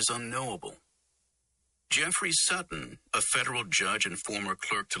Rodriguez is unknowable. Jeffrey Sutton, a federal judge and former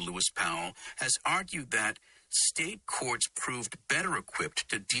clerk to Lewis Powell, has argued that state courts proved better equipped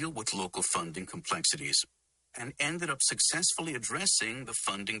to deal with local funding complexities and ended up successfully addressing the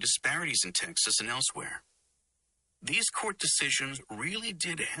funding disparities in Texas and elsewhere. These court decisions really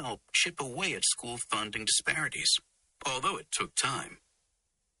did help chip away at school funding disparities, although it took time.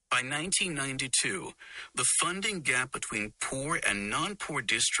 By 1992, the funding gap between poor and non-poor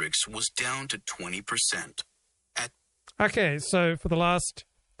districts was down to 20%. Okay, so for the last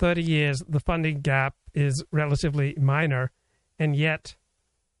 30 years, the funding gap is relatively minor, and yet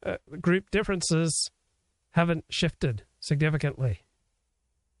group differences haven't shifted significantly.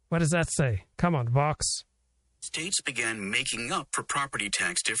 What does that say? Come on, Vox. States began making up for property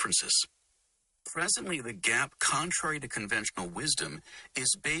tax differences. Presently, the gap, contrary to conventional wisdom,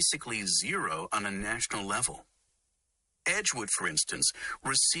 is basically zero on a national level. Edgewood, for instance,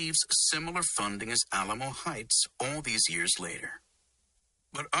 receives similar funding as Alamo Heights all these years later.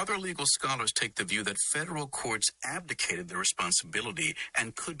 But other legal scholars take the view that federal courts abdicated their responsibility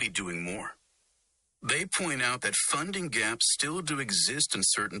and could be doing more. They point out that funding gaps still do exist in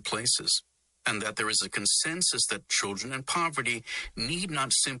certain places, and that there is a consensus that children in poverty need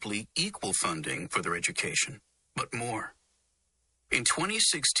not simply equal funding for their education, but more. In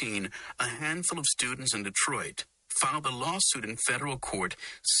 2016, a handful of students in Detroit filed a lawsuit in federal court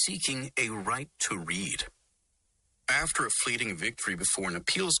seeking a right to read. After a fleeting victory before an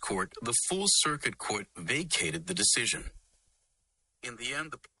appeals court, the full circuit court vacated the decision. In the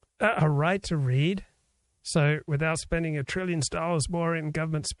end, a right to read? So without spending $1 trillion more in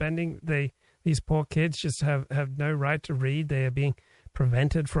government spending, these poor kids just have no right to read. They are being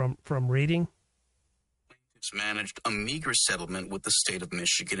prevented from reading. It's managed a meager settlement with the state of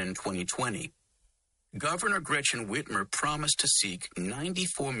Michigan in 2020. Governor Gretchen Whitmer promised to seek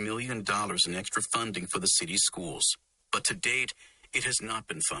 $94 million in extra funding for the city's schools, but to date, it has not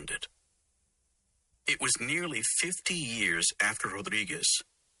been funded. It was nearly 50 years after Rodriguez,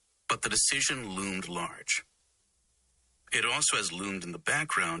 but the decision loomed large. It also has loomed in the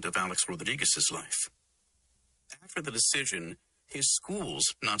background of Alex Rodriguez's life. After the decision, his schools,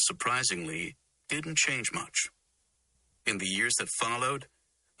 not surprisingly, didn't change much. In the years that followed,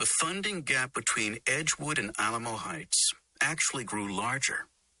 the funding gap between Edgewood and Alamo Heights actually grew larger.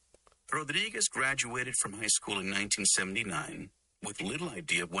 Rodriguez graduated from high school in 1979 with little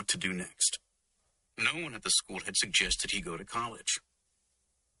idea of what to do next. No one at the school had suggested he go to college.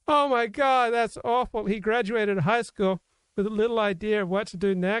 Oh my God, that's awful. He graduated high school with little idea of what to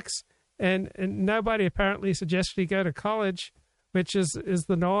do next, and nobody apparently suggested he go to college, which is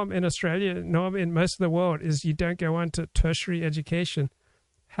the norm in Australia, norm in most of the world, is you don't go on to tertiary education.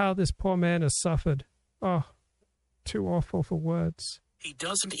 How this poor man has suffered. Oh, too awful for words. He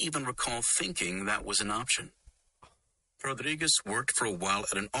doesn't even recall thinking that was an option. Rodriguez worked for a while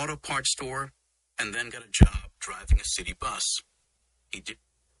at an auto parts store and then got a job driving a city bus.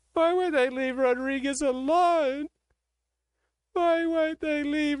 Why would they leave Rodriguez alone? Why won't they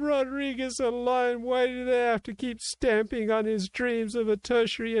leave Rodriguez alone? Why do they have to keep stamping on his dreams of a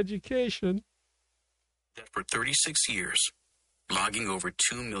tertiary education? That for 36 years, logging over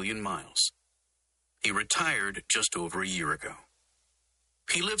 2 million miles. He retired just over a year ago.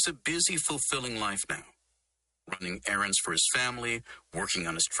 He lives a busy, fulfilling life now, running errands for his family, working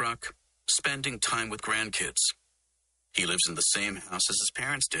on his truck, spending time with grandkids. He lives in the same house as his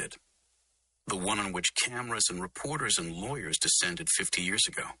parents did, the one on which cameras and reporters and lawyers descended 50 years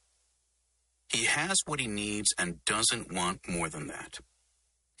ago. He has what he needs and doesn't want more than that.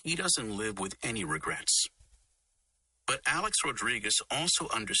 He doesn't live with any regrets. But Alex Rodriguez also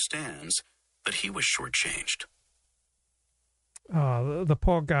understands that he was shortchanged. Oh, the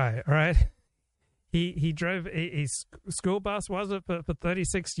poor guy, all right? He drove a school bus, was it, for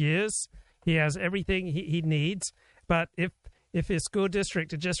 36 years? He has everything he needs. But if his school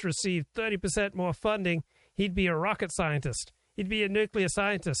district had just received 30% more funding, he'd be a rocket scientist. He'd be a nuclear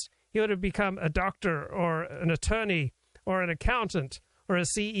scientist. He would have become a doctor or an attorney or an accountant or a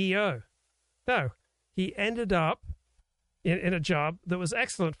CEO. No, he ended up in a job that was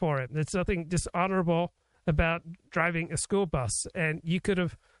excellent for him. There's nothing dishonorable about driving a school bus. And you could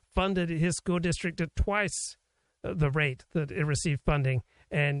have funded his school district at twice the rate that it received funding.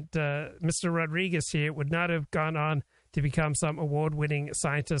 And Mr. Rodriguez here would not have gone on to become some award-winning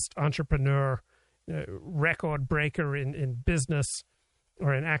scientist, entrepreneur, record breaker in business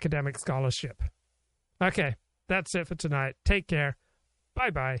or in academic scholarship. Okay, that's it for tonight. Take care.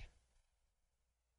 Bye-bye.